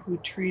teacher, who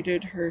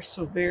treated her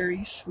so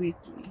very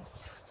sweetly.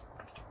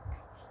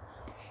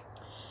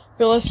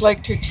 Phyllis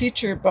liked her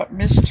teacher, but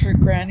missed her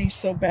granny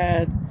so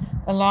bad,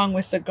 along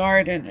with the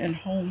garden and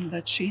home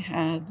that she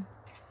had.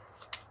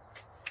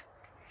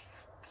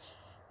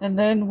 And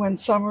then when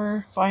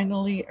summer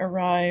finally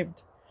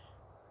arrived,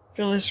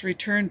 Phyllis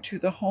returned to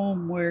the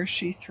home where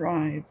she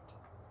thrived.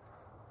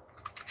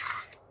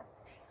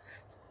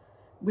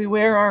 We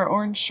wear our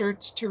orange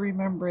shirts to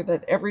remember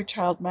that every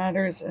child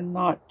matters, and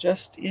not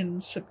just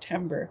in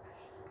September.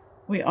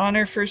 We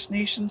honor First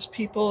Nations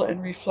people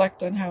and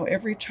reflect on how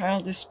every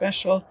child is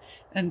special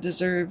and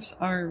deserves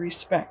our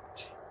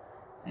respect.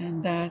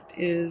 And that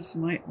is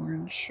my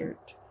orange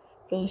shirt.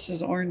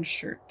 Phyllis's orange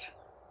shirt.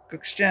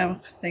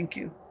 Gukshjam, thank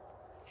you.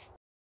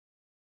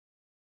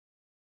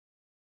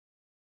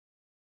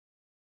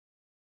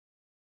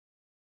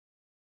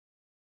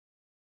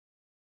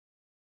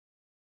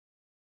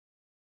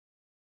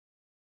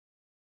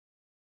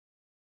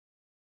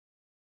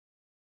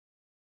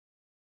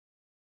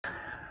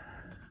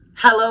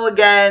 Hello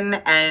again,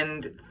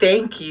 and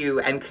thank you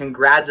and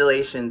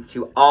congratulations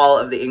to all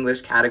of the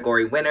English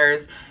category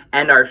winners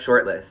and our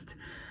shortlist.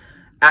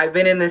 I've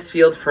been in this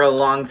field for a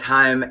long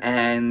time,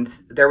 and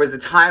there was a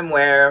time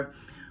where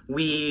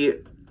we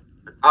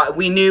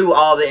knew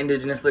all the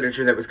Indigenous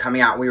literature that was coming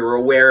out. We were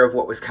aware of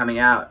what was coming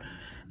out.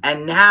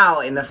 And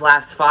now, in the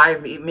last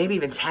 5, maybe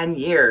even 10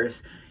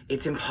 years,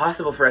 it's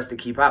impossible for us to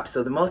keep up.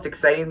 So the most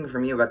exciting thing for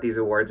me about these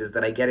awards is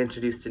that I get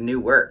introduced to new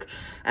work.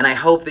 And I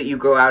hope that you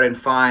go out and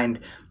find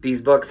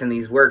these books and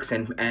these works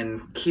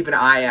and keep an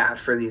eye out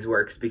for these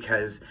works,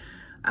 because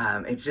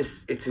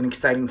it's an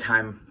exciting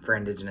time for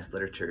Indigenous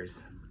literatures.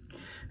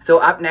 So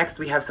up next,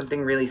 we have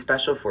something really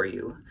special for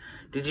you.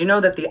 Did you know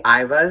that the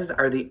IVAs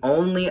are the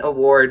only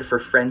award for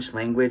French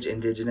language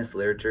Indigenous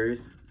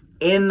literatures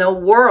in the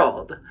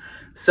world?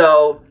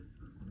 So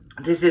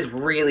this is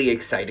really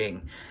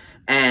exciting.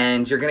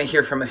 And you're going to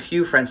hear from a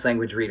few French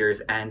language readers,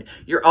 and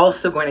you're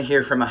also going to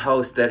hear from a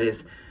host that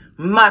is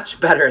much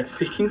better at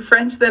speaking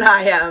French than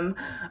I am.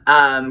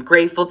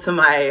 Grateful to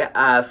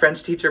my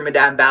French teacher,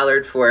 Madame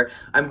Ballard, for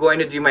I'm going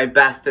to do my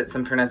best at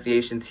some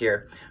pronunciations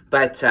here.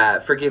 But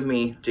forgive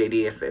me,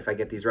 JD, if I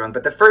get these wrong.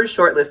 But the first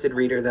shortlisted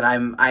reader that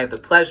I have the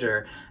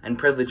pleasure and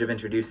privilege of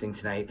introducing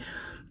tonight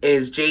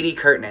is JD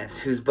Curtness,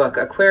 whose book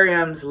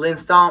Aquarium's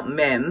L'Instant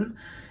Même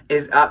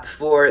is up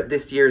for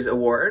this year's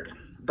award.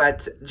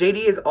 But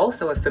JD is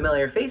also a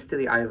familiar face to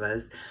the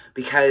IVAs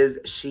because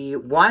she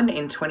won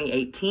in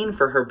 2018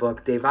 for her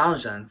book De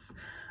Vengeance,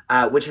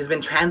 which has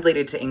been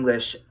translated to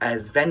English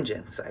as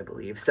Vengeance, I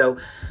believe. So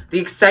the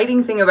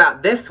exciting thing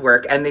about this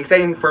work, and the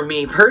exciting thing for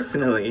me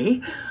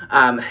personally,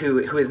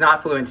 who is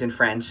not fluent in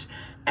French,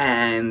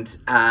 and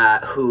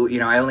who,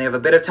 I only have a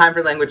bit of time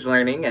for language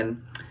learning and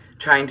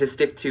trying to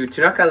stick to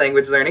Tunuka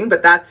language learning,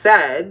 but that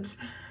said,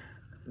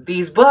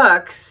 these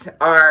books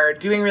are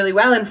doing really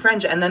well in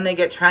French, and then they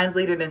get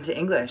translated into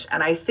English.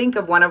 And I think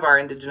of one of our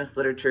Indigenous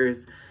literature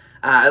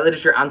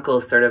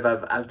uncles, sort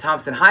of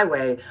Thompson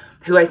Highway,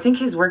 who I think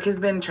his work has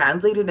been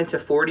translated into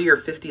 40 or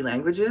 50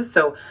 languages.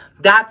 So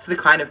that's the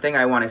kind of thing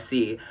I want to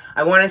see.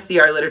 I want to see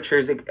our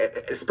literatures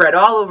spread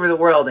all over the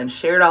world and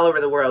shared all over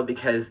the world,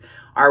 because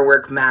our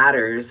work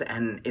matters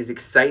and is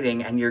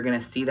exciting, and you're going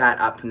to see that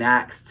up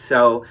next.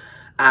 So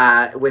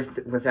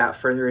without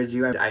further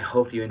ado, I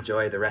hope you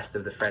enjoy the rest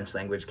of the French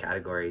language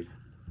categories.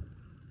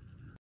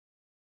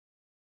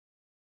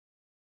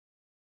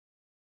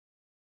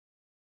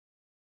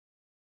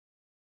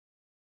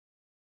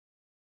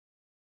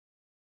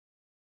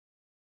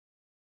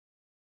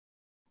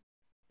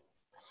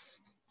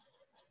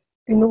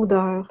 Une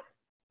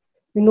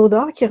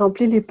odeur qui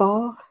remplit les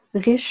pores,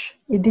 riche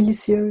et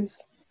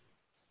délicieuse,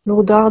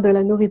 l'odeur de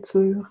la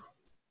nourriture.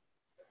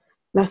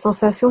 La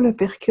sensation le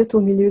percute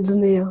au milieu du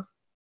néant.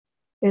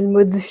 Elle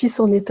modifie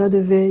son état de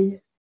veille.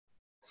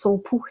 Son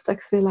pouls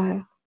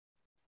s'accélère.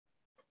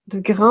 De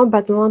grands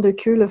battements de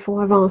queue le font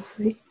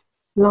avancer,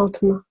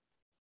 lentement.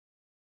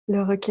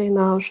 Le requin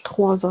nage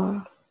 3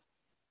 heures.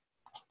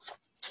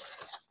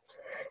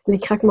 Les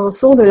craquements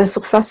sourds de la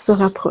surface se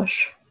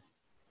rapprochent.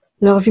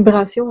 Leur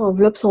vibration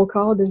enveloppe son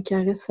corps d'une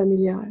caresse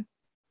familière.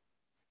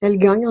 Elle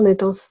gagne en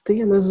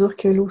intensité à mesure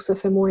que l'eau se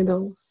fait moins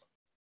dense.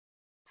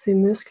 Ses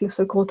muscles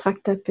se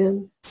contractent à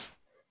peine.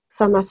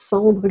 Sa masse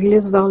sombre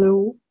glisse vers le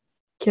haut,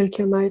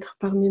 quelques mètres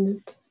par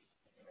minute.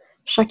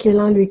 Chaque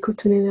élan lui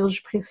coûte une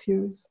énergie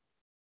précieuse.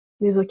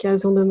 Les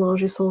occasions de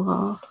manger sont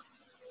rares.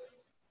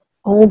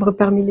 Ombre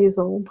parmi les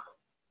ombres,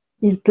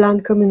 il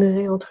plane comme une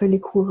raie entre les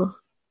courants.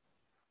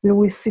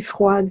 L'eau est si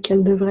froide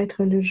qu'elle devrait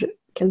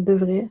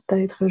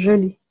être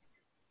gelée.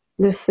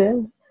 Le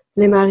sel,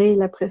 les marées et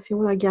la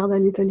pression la gardent à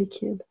l'état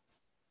liquide.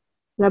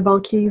 La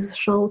banquise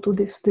chante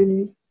au-dessus de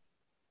lui.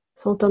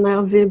 Son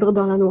tonnerre vibre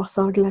dans la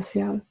noirceur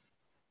glaciale.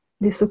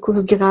 Des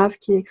secousses graves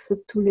qui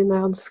excitent tous les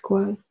nerfs du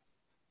squale.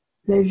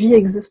 La vie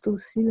existe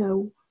aussi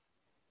là-haut.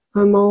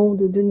 Un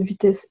monde d'une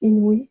vitesse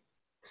inouïe,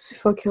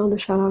 suffocant de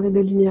chaleur et de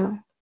lumière.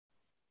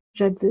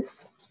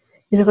 Jadis,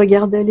 il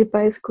regardait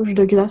l'épaisse couche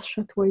de glace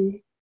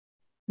chatoyer,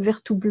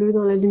 verte ou bleue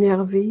dans la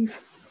lumière vive,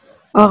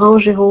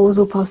 orange et rose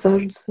au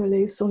passage du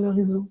soleil sur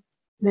l'horizon.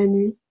 La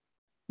nuit,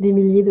 des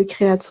milliers de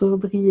créatures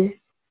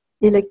brillaient,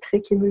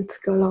 électriques et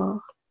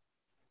multicolores.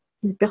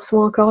 Il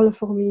perçoit encore le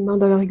fourmillement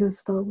de leur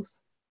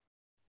existence,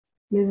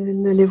 mais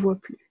il ne les voit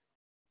plus.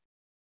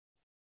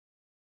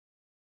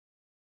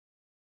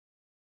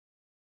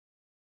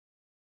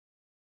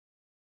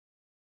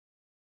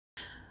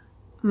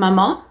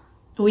 Maman?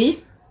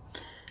 Oui?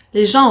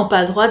 Les gens n'ont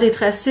pas le droit d'être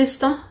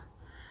racistes, hein?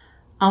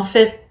 En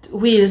fait,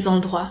 oui, ils ont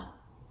le droit.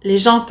 Les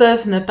gens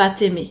peuvent ne pas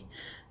t'aimer,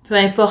 peu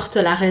importe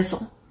la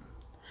raison.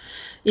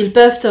 Ils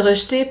peuvent te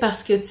rejeter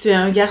parce que tu es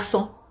un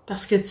garçon,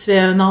 parce que tu es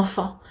un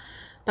enfant,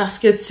 parce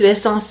que tu es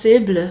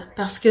sensible,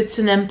 parce que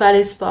tu n'aimes pas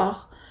les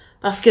sports,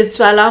 parce que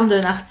tu as l'âme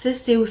d'un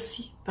artiste et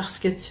aussi parce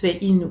que tu es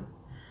inou.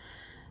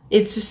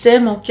 Et tu sais,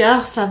 mon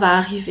cœur, ça va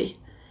arriver.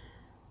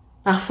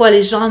 Parfois,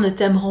 les gens ne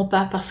t'aimeront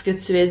pas parce que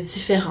tu es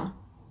différent.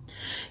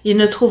 Ils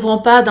ne trouveront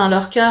pas dans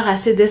leur cœur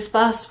assez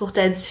d'espace pour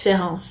ta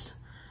différence.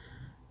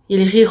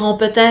 Ils riront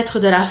peut-être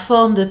de la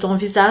forme de ton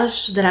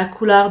visage, de la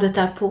couleur de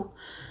ta peau,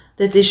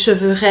 de tes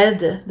cheveux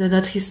raides, de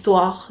notre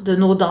histoire, de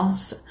nos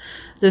danses,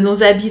 de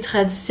nos habits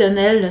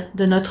traditionnels,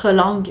 de notre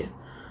langue.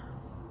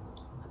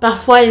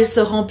 Parfois, ils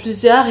seront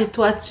plusieurs et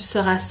toi, tu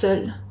seras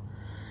seul.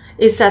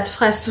 Et ça te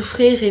fera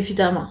souffrir,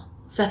 évidemment.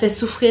 Ça fait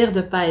souffrir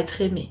de ne pas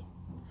être aimé.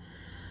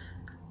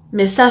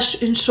 Mais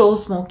sache une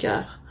chose, mon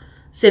cœur,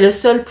 c'est le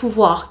seul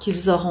pouvoir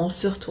qu'ils auront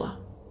sur toi.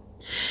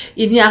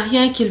 Il n'y a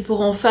rien qu'ils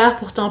pourront faire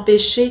pour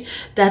t'empêcher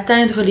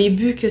d'atteindre les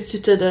buts que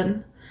tu te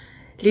donnes.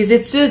 Les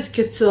études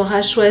que tu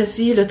auras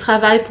choisies, le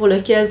travail pour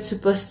lequel tu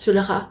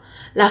postuleras,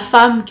 la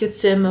femme que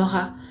tu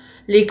aimeras,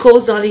 les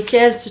causes dans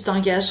lesquelles tu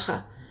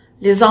t'engageras,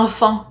 les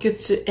enfants que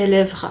tu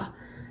élèveras,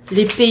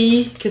 les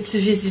pays que tu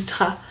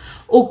visiteras.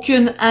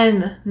 Aucune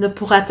haine ne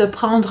pourra te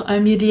prendre un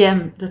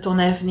millième de ton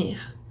avenir.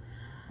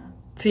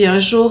 Puis un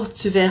jour,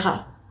 tu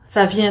verras,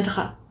 ça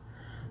viendra.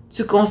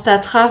 Tu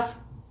constateras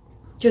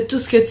que tout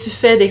ce que tu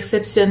fais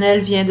d'exceptionnel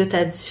vient de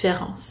ta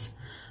différence,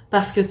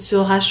 parce que tu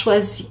auras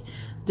choisi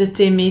de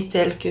t'aimer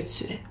tel que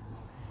tu es.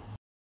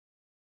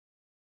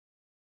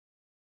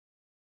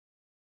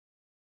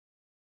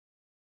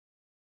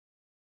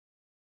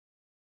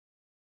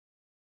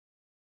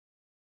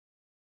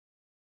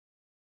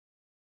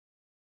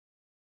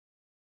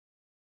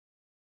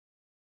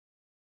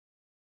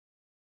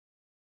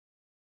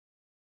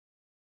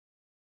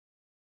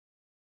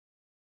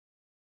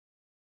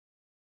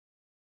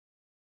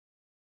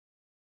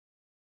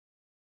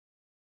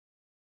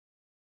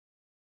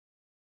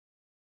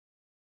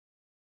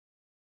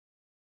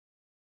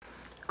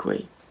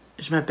 Oui,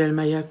 je m'appelle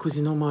Maya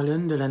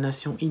Cousino-Mullen de la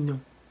nation Innu.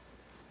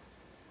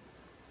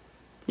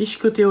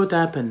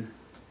 Ishkoteotapen.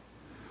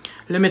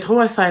 Le métro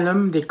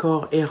Asylum des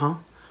corps errants,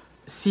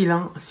 si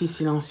lent, si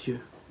silencieux.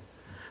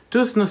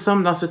 Tous nous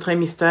sommes dans ce train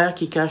mystère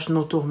qui cache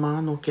nos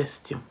tourments, nos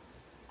questions.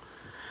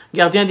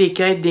 Gardien des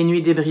quêtes des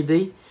nuits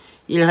débridées,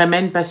 il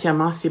ramène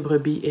patiemment ses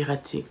brebis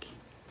erratiques.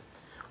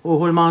 Au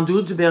roulement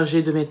doux du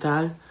berger de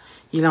métal,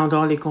 il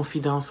endort les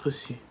confidences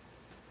reçues.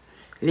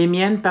 Les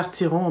miennes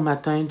partiront au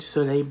matin du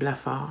soleil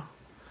blafard,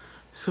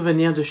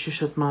 souvenir de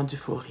chuchotements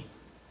d'euphorie.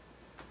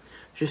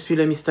 Je suis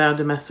le mystère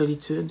de ma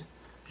solitude,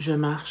 je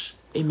marche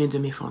aimé de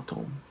mes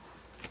fantômes.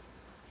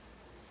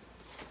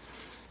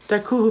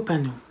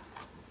 Takuhupanu.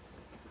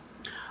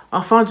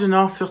 Enfant du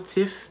Nord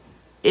furtif,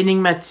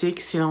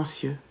 énigmatique,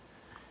 silencieux,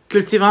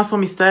 cultivant son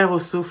mystère au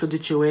souffle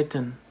du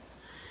Chiwetan,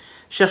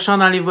 cherchant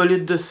dans les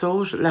volutes de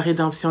sauge la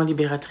rédemption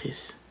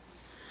libératrice.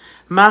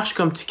 Marche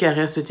comme tu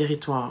caresses le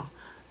territoire,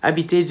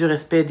 habité du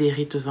respect des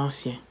rites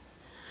anciens,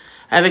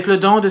 avec le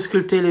don de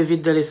sculpter le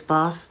vide de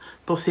l'espace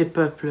pour ces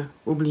peuples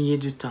oubliés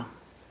du temps.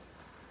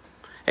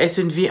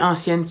 Est-ce une vie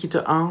ancienne qui te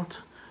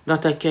hante dans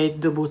ta quête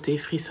de beauté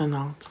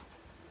frissonnante?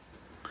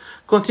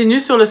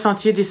 Continue sur le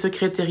sentier des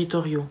secrets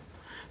territoriaux,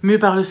 mu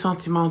par le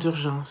sentiment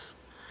d'urgence,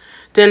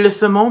 tel le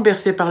saumon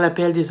bercé par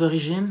l'appel des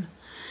origines,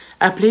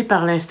 appelé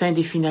par l'instinct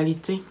des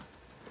finalités.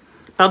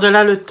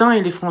 Par-delà le temps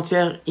et les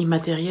frontières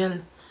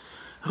immatérielles,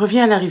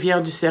 reviens à la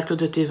rivière du cercle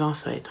de tes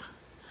ancêtres.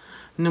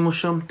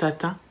 Numushum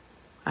t'attend,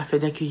 afin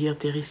d'accueillir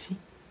tes récits.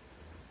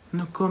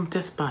 Nukum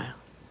t'espère,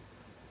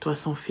 toi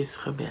son fils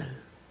rebelle.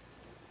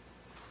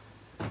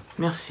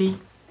 Merci,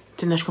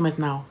 Tineshko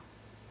maintenant.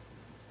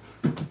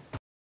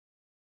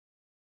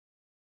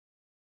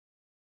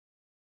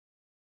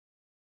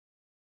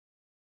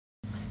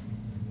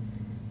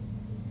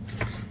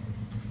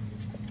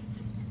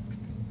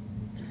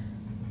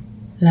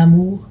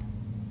 L'amour,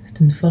 c'est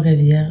une forêt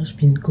vierge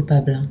puis une coupe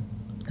à blanc,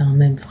 dans la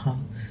même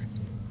phrase.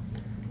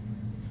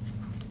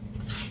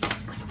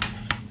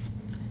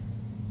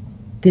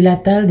 T'es la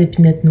tale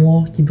d'épinettes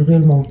noires qui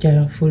brûle mon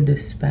cœur foule de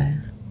super.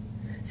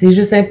 C'est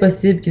juste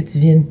impossible que tu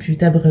viennes plus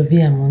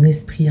t'abreuver à mon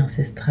esprit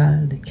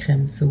ancestral de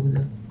crème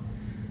soda.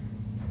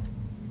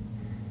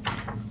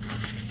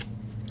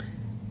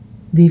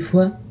 Des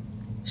fois,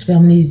 je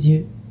ferme les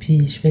yeux,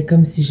 puis je fais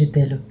comme si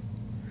j'étais là.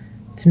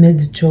 Tu mets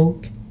du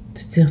choke,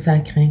 tu tires sa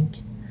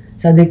crinque,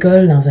 ça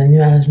décolle dans un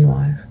nuage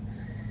noir.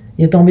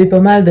 Il a tombé pas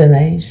mal de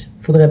neige,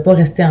 faudrait pas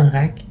rester en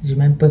rack, j'ai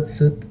même pas de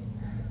soute.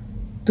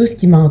 Tout ce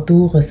qui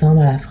m'entoure ressemble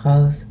à la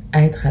phrase «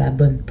 être à la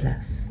bonne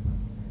place ».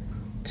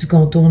 Tu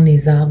contournes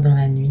les arbres dans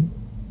la nuit,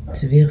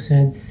 tu vires sur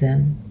un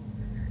dixaine.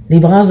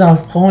 Les branches dans le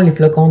front, les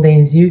flocons dans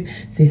les yeux,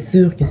 c'est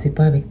sûr que c'est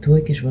pas avec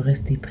toi que je vais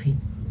rester pris.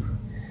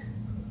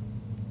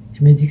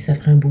 Je me dis que ça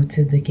ferait un beau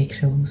titre de quelque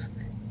chose.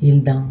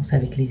 Il danse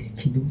avec les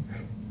skidoo.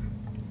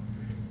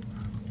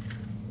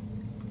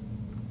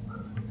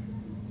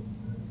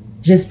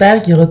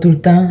 J'espère qu'il y aura tout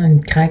le temps une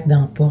craque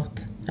dans la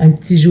porte, un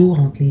petit jour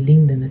entre les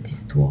lignes de notre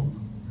histoire.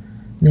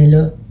 Mais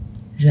là,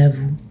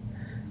 j'avoue,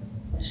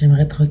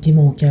 j'aimerais troquer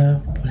mon cœur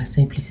pour la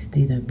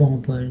simplicité d'un bon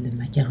bol de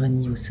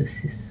macaroni aux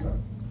saucisses.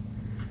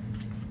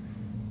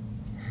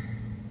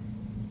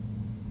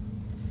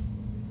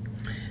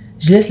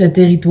 Je laisse le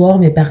territoire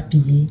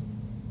m'éparpiller,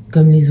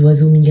 comme les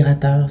oiseaux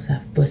migrateurs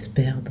savent pas se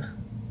perdre.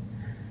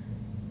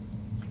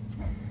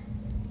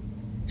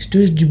 Je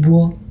touche du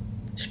bois,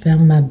 je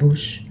ferme ma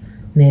bouche,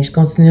 mais je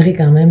continuerai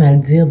quand même à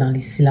le dire dans les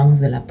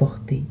silences de la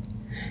portée.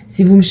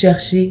 Si vous me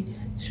cherchez,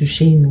 je suis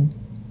chez nous,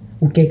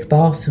 ou quelque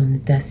part sur une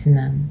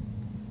tassinane.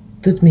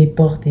 Toutes mes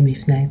portes et mes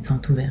fenêtres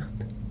sont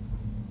ouvertes.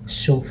 Je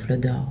chauffe le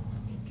dehors.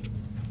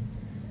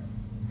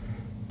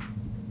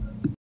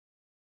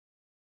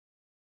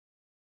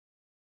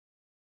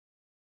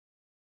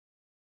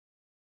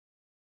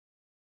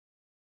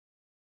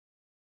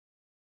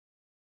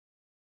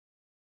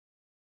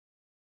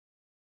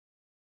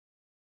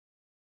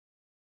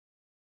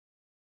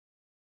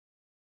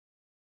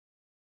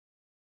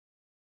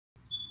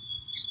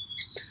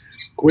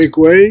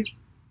 Koué,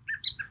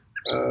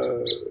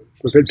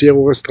 je m'appelle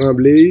Pierre-Auguste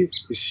Tremblay,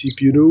 ici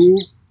Piunou,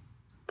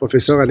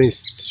 professeur à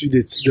l'Institut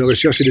de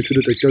recherche et d'études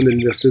autochtones de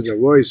l'Université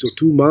d'Ottawa et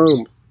surtout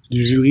membre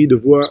du jury de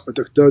Voix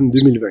autochtones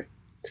 2020.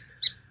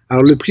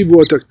 Alors, le prix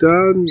Voix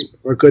autochtone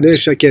reconnaît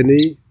chaque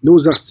année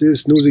nos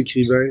artistes, nos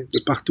écrivains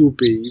de partout au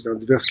pays, dans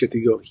diverses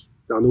catégories,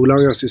 dans nos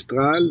langues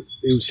ancestrales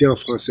et aussi en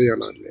français et en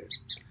anglais.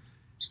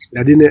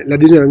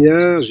 L'année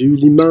dernière, j'ai eu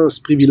l'immense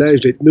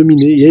privilège d'être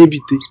nominé et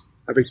invité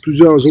avec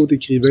plusieurs autres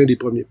écrivains des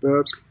Premiers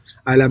Peuples,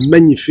 à la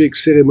magnifique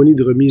cérémonie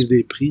de remise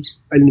des prix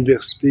à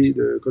l'Université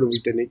de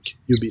Colombie-Britannique,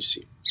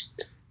 UBC.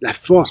 La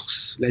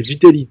force, la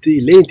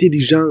vitalité,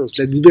 l'intelligence,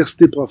 la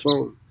diversité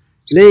profonde,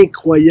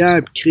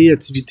 l'incroyable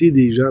créativité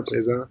des gens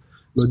présents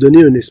m'a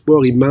donné un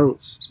espoir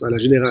immense dans la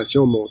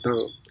génération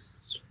montante,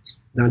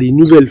 dans les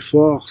nouvelles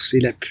forces et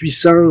la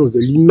puissance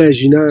de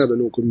l'imaginaire de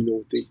nos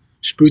communautés.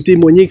 Je peux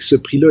témoigner que ce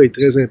prix-là est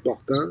très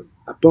important,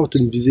 apporte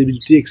une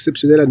visibilité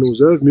exceptionnelle à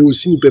nos œuvres, mais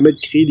aussi nous permet de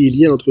créer des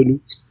liens entre nous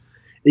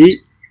et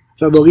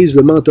favorise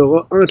le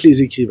mentorat entre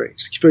les écrivains,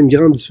 ce qui fait une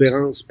grande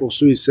différence pour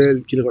ceux et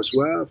celles qui le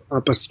reçoivent, en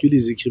particulier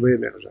les écrivains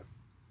émergents.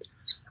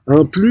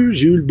 En plus,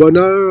 j'ai eu le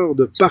bonheur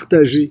de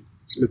partager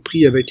le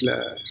prix avec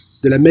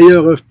de la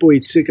meilleure œuvre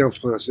poétique en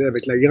français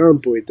avec la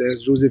grande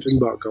poétesse Joséphine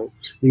Bacon,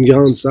 une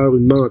grande sœur,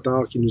 une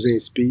mentor qui nous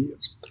inspire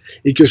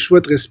et que je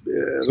souhaite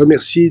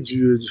remercier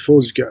du fond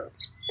du cœur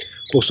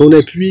pour son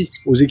appui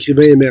aux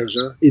écrivains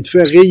émergents et de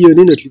faire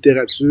rayonner notre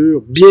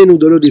littérature bien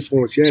au-delà des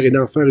frontières et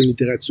d'en faire une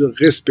littérature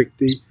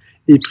respectée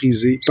et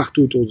prisée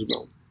partout autour du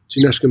monde.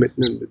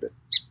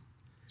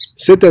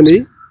 Cette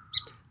année,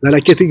 dans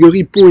la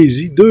catégorie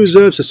poésie, 2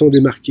 œuvres se sont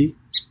démarquées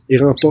et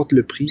remportent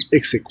le prix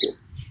ex aequo.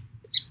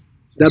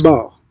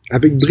 D'abord,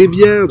 avec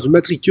Bréviaire du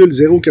matricule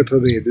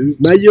 082,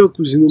 Maya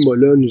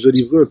Cousino-Mola nous a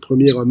livré un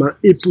premier roman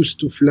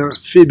époustouflant,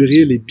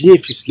 fébrile et bien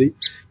ficelé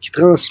qui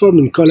transforme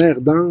une colère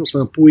dense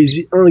en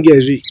poésie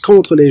engagée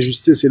contre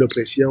l'injustice et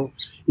l'oppression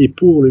et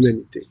pour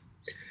l'humanité.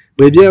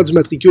 Bréviaire du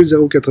matricule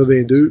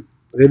 082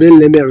 révèle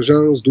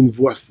l'émergence d'une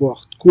voix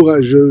forte,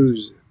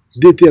 courageuse,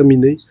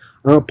 déterminée,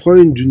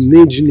 empreinte d'une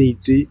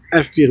ingéniosité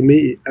affirmée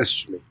et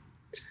assumée.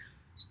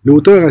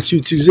 L'auteur a su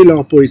utiliser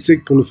l'art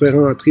poétique pour nous faire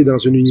entrer dans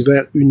un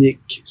univers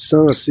unique,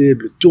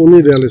 sensible,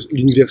 tourné vers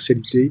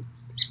l'universalité,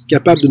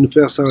 capable de nous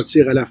faire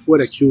sentir à la fois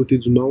la cruauté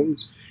du monde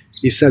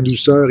et sa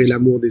douceur et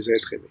l'amour des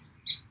êtres aimés.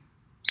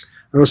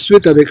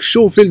 Ensuite, avec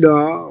Chauffer le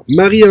dehors,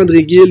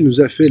 Marie-André Gill nous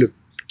a fait le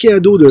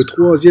cadeau d'un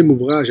 3e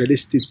ouvrage à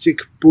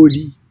l'esthétique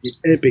polie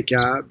et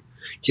impeccable,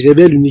 qui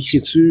révèle une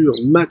écriture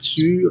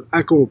mature,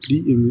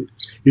 accomplie,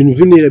 une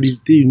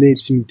vulnérabilité, une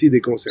intimité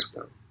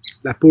déconcertante.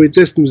 La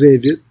poétesse nous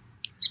invite,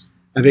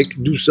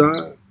 avec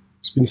douceur,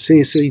 une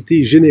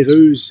sincérité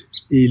généreuse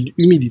et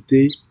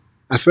humilité,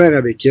 à faire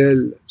avec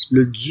elle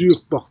le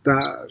dur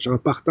portage en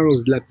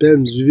partance de la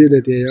peine, du vide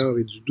intérieur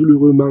et du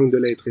douloureux manque de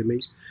l'être aimé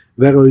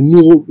vers un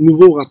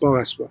nouveau rapport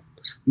à soi,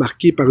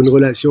 marqué par une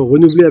relation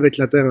renouvelée avec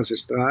la terre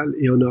ancestrale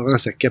et honorant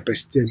sa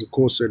capacité à nous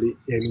consoler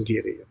et à nous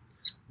guérir.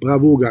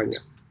 Bravo aux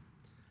gagnants.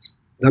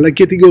 Dans la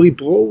catégorie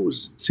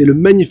prose, c'est le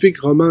magnifique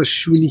roman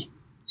Chouni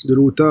de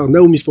l'auteur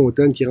Naomi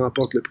Fontaine qui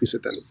remporte le prix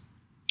cette année.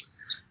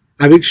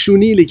 Avec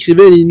Shuni,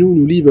 l'écrivaine Innu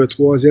nous livre un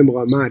troisième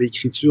roman à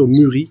l'écriture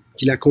mûrie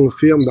qui la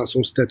confirme dans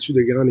son statut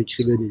de grande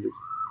écrivaine Innu.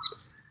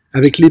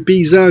 Avec les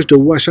paysages de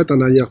Ouachat en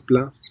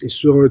arrière-plan et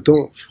sur un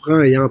ton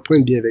franc et empreint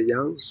de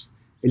bienveillance,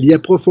 elle y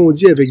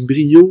approfondit avec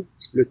brio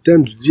le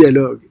thème du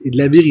dialogue et de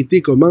la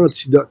vérité comme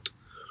antidote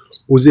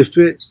aux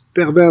effets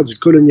pervers du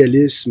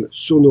colonialisme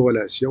sur nos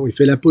relations et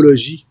fait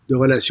l'apologie de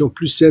relations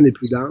plus saines et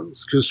plus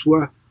denses, que ce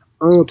soit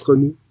entre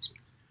nous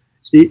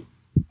et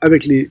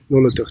avec les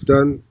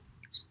non-autochtones,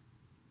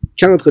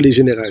 qu'entre les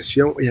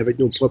générations et avec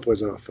nos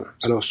propres enfants.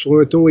 Alors, sur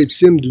un ton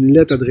intime d'une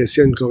lettre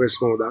adressée à une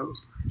correspondante,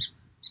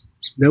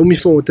 Naomi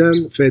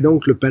Fontaine fait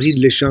donc le pari de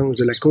l'échange,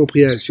 de la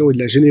compréhension et de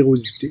la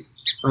générosité,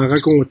 en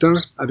racontant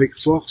avec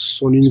force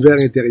son univers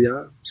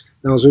intérieur,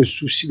 dans un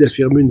souci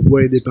d'affirmer une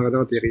voix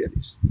indépendante et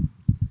réaliste.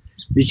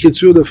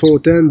 L'écriture de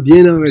Fontaine,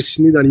 bien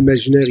enracinée dans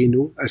l'imaginaire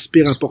innu,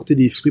 aspire à porter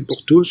des fruits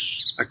pour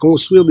tous, à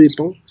construire des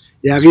ponts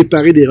et à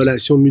réparer des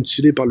relations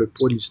mutilées par le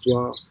poids de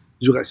l'histoire,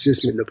 du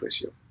racisme et de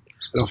l'oppression.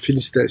 Alors,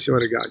 félicitations à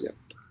la gagnante.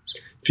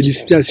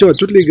 Félicitations à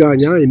tous les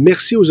gagnants et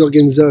merci aux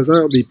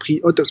organisateurs des prix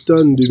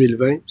autochtones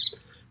 2020,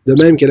 de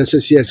même qu'à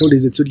l'Association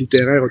des études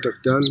littéraires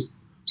autochtones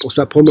pour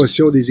sa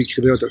promotion des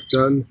écrivains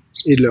autochtones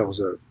et de leurs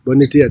œuvres. Bon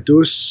été à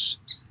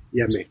tous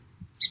et amen.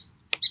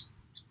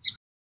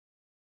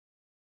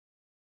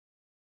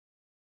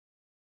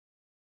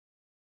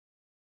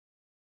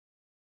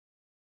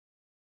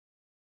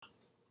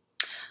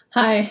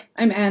 Hi,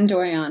 I'm Anne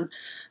Dorion.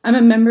 I'm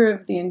a member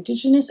of the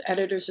Indigenous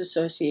Editors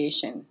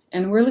Association,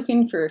 and we're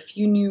looking for a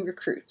few new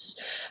recruits.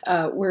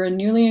 We're a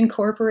newly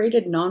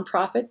incorporated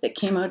nonprofit that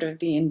came out of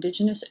the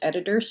Indigenous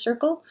Editors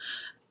Circle,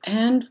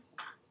 and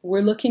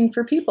we're looking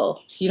for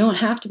people. You don't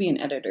have to be an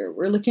editor.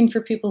 We're looking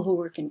for people who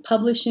work in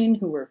publishing,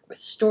 who work with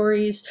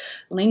stories,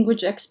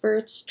 language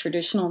experts,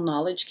 traditional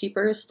knowledge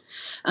keepers.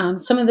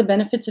 Some of the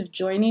benefits of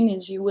joining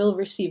is you will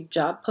receive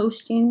job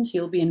postings,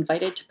 you'll be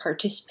invited to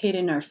participate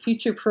in our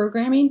future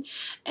programming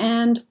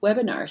and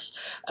webinars.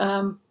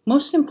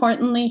 Most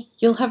importantly,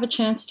 you'll have a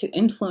chance to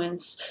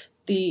influence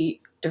the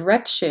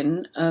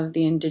direction of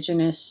the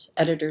Indigenous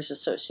Editors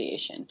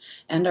Association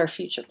and our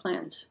future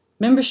plans.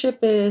 Membership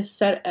is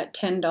set at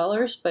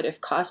 $10, but if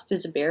cost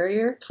is a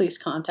barrier, please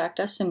contact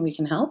us and we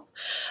can help.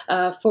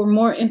 For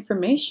more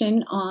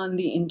information on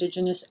the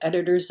Indigenous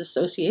Editors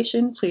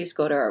Association, please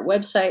go to our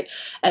website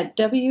at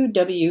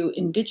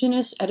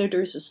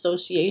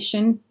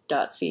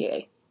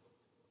www.indigenouseditorsAssociation.ca.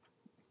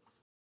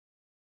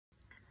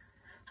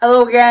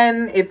 Hello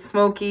again, it's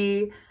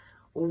Smokey.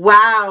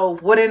 Wow,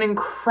 what an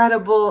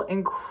incredible,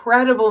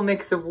 incredible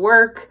mix of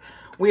work.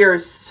 We are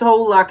so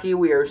lucky.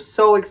 We are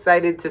so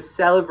excited to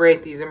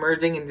celebrate these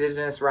emerging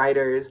Indigenous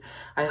writers.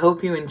 I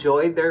hope you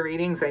enjoyed their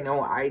readings. I know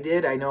I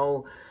did. I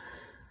know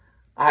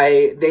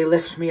they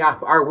lift me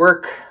up. Our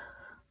work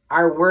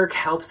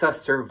helps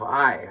us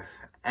survive.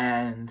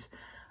 And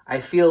I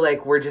feel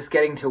like we're just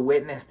getting to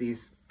witness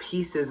these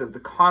pieces of the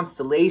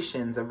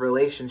constellations of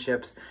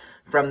relationships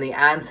from the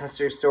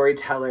ancestor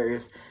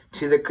storytellers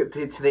to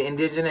the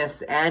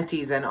Indigenous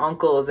aunties and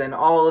uncles and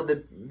all of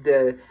the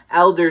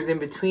elders in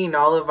between,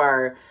 all of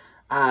our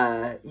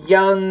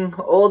young,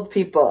 old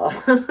people,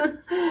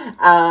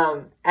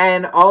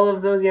 and all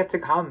of those yet to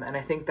come. And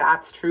I think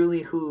that's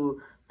truly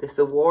who this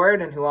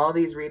award and who all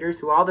these readers,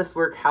 who all this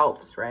work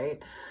helps,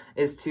 right?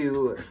 Is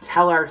to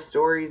tell our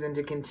stories and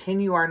to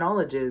continue our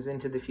knowledges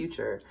into the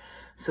future.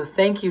 So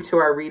thank you to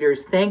our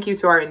readers. Thank you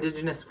to our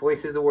Indigenous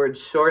Voices Awards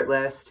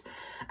shortlist.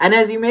 And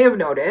as you may have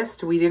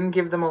noticed, we didn't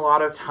give them a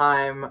lot of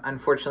time,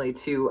 unfortunately,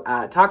 to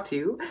talk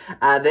to.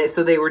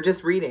 So they were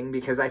just reading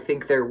because I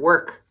think their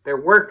work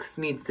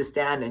needs to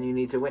stand and you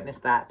need to witness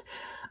that.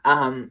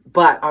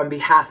 But on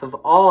behalf of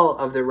all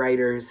of the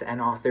writers and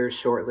authors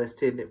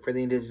shortlisted for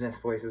the Indigenous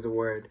Voices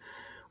Award,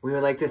 we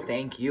would like to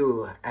thank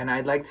you. And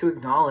I'd like to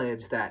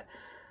acknowledge that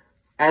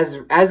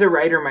as a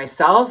writer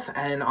myself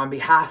and on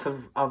behalf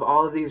of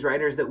all of these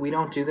writers, that we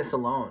don't do this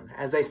alone.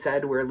 As I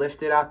said, we're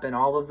lifted up and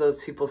all of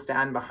those people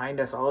stand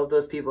behind us, all of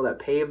those people that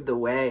paved the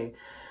way.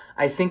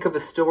 I think of a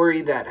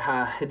story that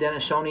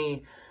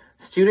Haudenosaunee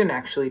student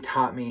actually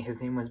taught me. His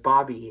name was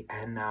Bobby,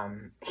 and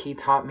he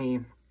taught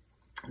me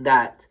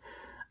that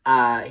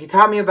he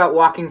taught me about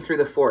walking through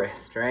the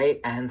forest,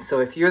 right? And so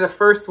if you're the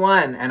first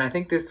one, and I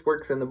think this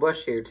works in the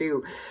bush here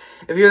too,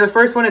 if you're the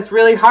first one, it's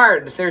really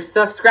hard. There's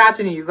stuff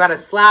scratching you. You got to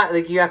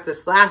you have to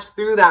slash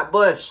through that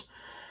bush.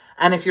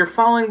 And if you're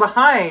falling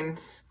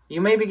behind,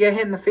 you maybe get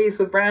hit in the face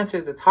with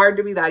branches. It's hard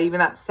to be even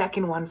that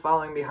second one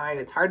following behind.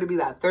 It's hard to be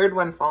that third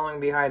one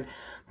following behind.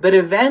 But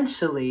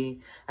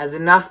eventually, as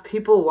enough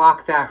people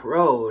walk that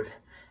road,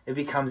 it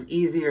becomes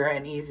easier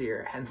and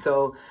easier. And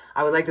so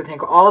I would like to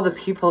thank all the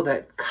people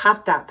that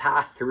cut that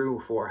path through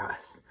for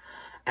us.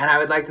 And I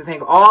would like to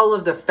thank all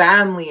of the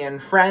family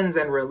and friends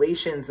and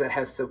relations that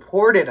have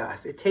supported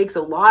us. It takes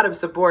a lot of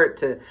support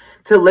to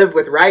live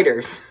with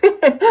writers.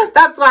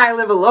 That's why I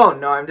live alone.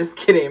 No, I'm just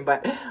kidding.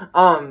 But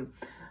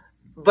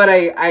I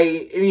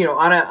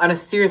on a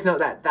serious note,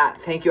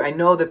 that thank you. I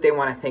know that they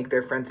want to thank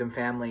their friends and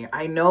family.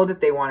 I know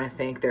that they want to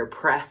thank their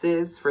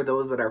presses for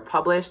those that are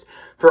published,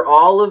 for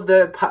all of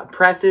the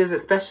presses,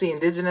 especially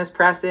Indigenous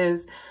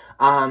presses,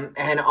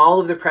 and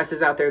all of the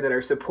presses out there that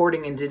are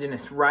supporting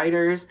Indigenous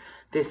writers.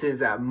 This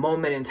is a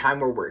moment in time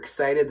where we're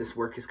excited. This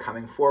work is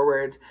coming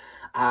forward.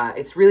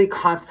 It's really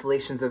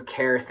constellations of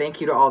care.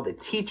 Thank you to all the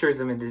teachers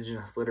of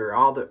Indigenous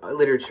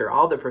literature,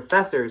 all the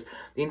professors,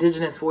 the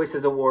Indigenous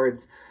Voices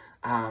Awards,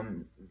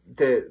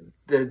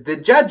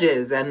 the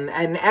judges, and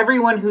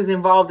everyone who's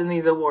involved in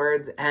these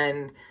awards,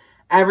 and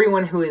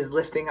everyone who is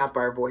lifting up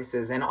our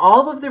voices, and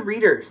all of the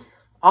readers,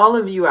 all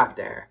of you out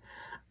there.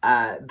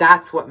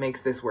 That's what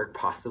makes this work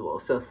possible.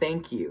 So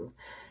thank you.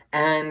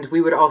 And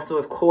we would also,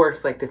 of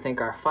course, like to thank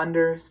our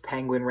funders,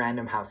 Penguin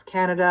Random House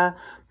Canada,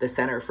 the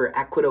Centre for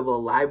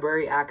Equitable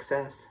Library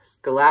Access,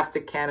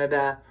 Scholastic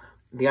Canada,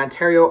 the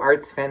Ontario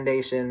Arts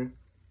Foundation,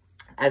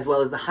 as well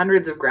as the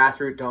hundreds of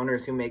grassroots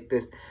donors who make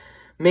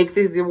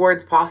these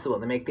awards possible,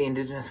 to make the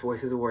Indigenous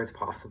Voices Awards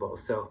possible.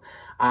 So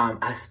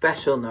a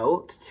special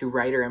note to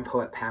writer and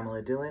poet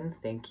Pamela Dillon.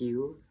 Thank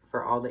you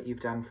for all that you've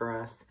done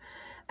for us.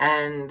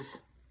 And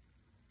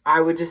I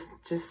would just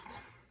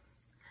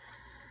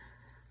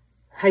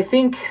I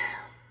think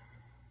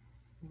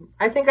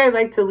I'd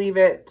like to leave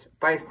it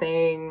by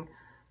saying,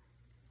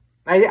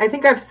 I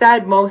think I've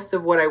said most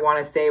of what I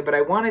want to say, but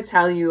I want to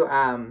tell you,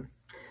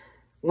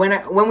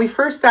 when we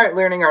first start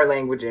learning our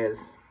languages,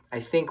 I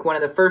think one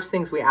of the first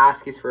things we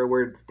ask is for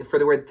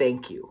the word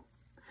thank you.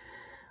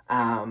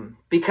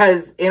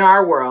 Because in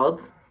our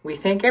world, we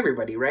thank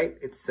everybody, right?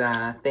 It's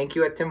thank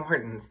you at Tim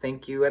Hortons,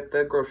 thank you at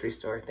the grocery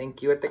store,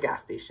 thank you at the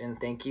gas station,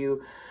 thank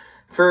you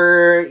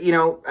for,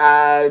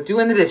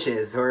 doing the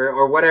dishes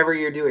or whatever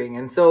you're doing.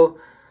 And so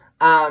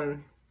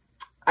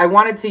I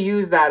wanted to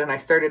use that, and I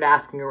started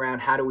asking around,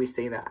 how do we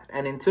say that?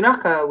 And in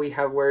Tunaka, we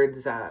have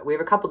words, we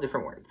have a couple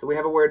different words. So we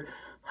have a word,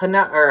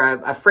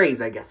 a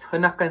phrase, I guess,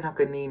 Hanaka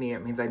Nakanini.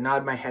 It means I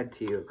nod my head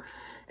to you.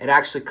 It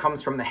actually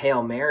comes from the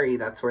Hail Mary.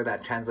 That's where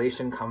that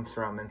translation comes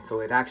from. And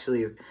so it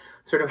actually is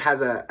sort of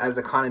has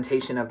a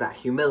connotation of that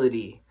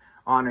humility,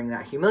 honoring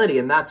that humility.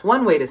 And that's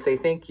one way to say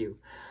thank you.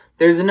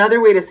 There's another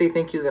way to say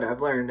thank you that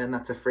I've learned, and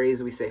that's a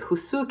phrase we say,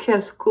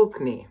 Husukel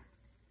kukni.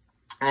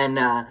 And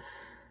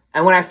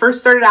when I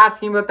first started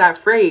asking about that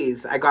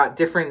phrase,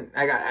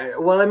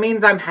 well, it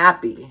means I'm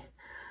happy,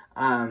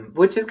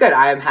 which is good.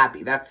 I am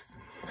happy. That's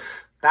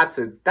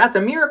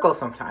a miracle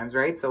sometimes,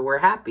 right? So we're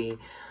happy.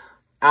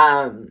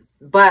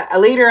 But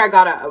later I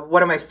got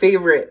one of my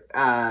favorite,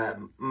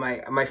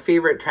 my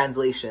favorite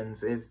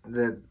translations is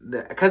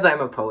because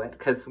I'm a poet,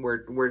 because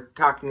we're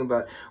talking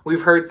about,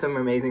 we've heard some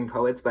amazing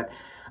poets, but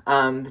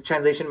the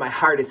translation, my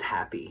heart is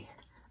happy.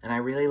 And I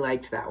really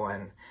liked that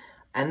one.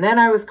 And then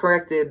I was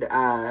corrected,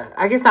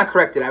 I guess not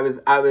corrected, I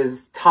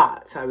was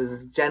taught, I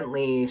was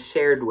gently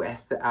shared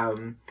with,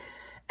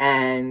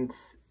 and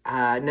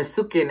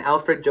Nasukin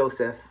Alfred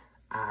Joseph,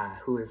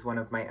 who is one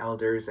of my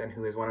elders and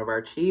who is one of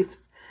our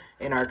chiefs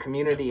in our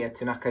community, a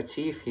Tunaka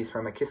chief, he's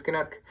from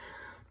Akiskanook,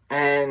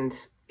 and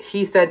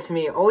he said to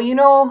me, oh,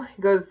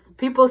 he goes,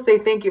 people say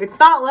thank you. It's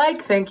not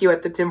like thank you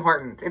at the Tim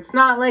Hortons. It's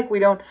not like we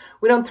don't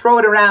throw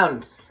it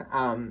around.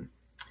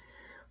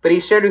 But he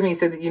shared with me, he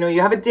said,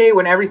 you have a day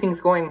when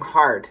everything's going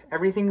hard.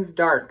 Everything's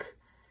dark.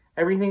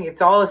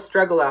 It's all a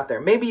struggle out there.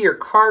 Maybe your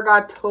car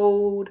got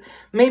towed.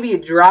 Maybe you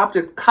dropped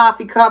a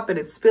coffee cup and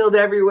it spilled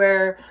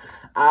everywhere.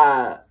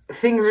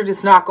 Things are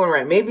just not going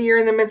right. Maybe you're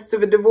in the midst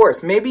of a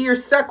divorce. Maybe you're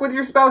stuck with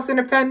your spouse in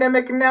a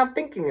pandemic and now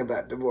thinking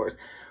about divorce.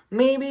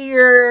 Maybe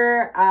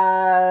you're,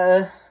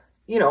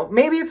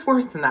 maybe it's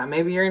worse than that.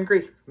 Maybe you're in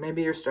grief.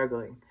 Maybe you're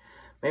struggling.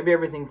 Maybe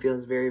everything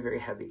feels very, very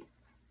heavy.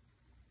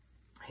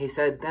 He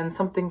said, then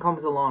something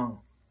comes along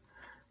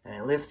and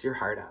it lifts your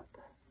heart up.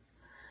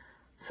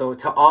 So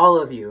to all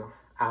of you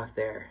out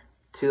there,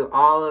 to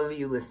all of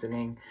you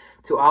listening,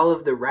 to all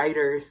of the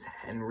writers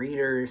and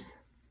readers,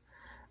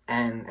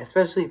 and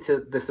especially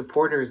to the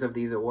supporters of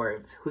these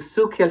awards,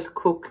 Husukel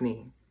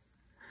Kukni,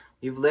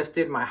 you've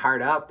lifted my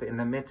heart up in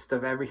the midst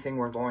of everything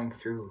we're going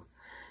through.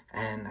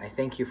 And I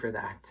thank you for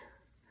that.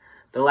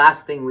 The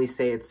last thing we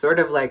say, it's sort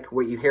of like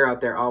what you hear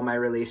out there, all my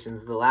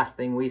relations. The last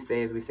thing we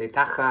say is we say,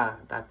 Tacha.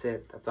 That's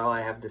it. That's all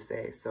I have to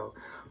say. So,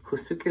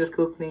 Husukil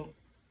Kukni,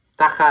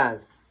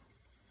 Tachaz.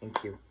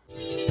 Thank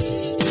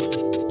you.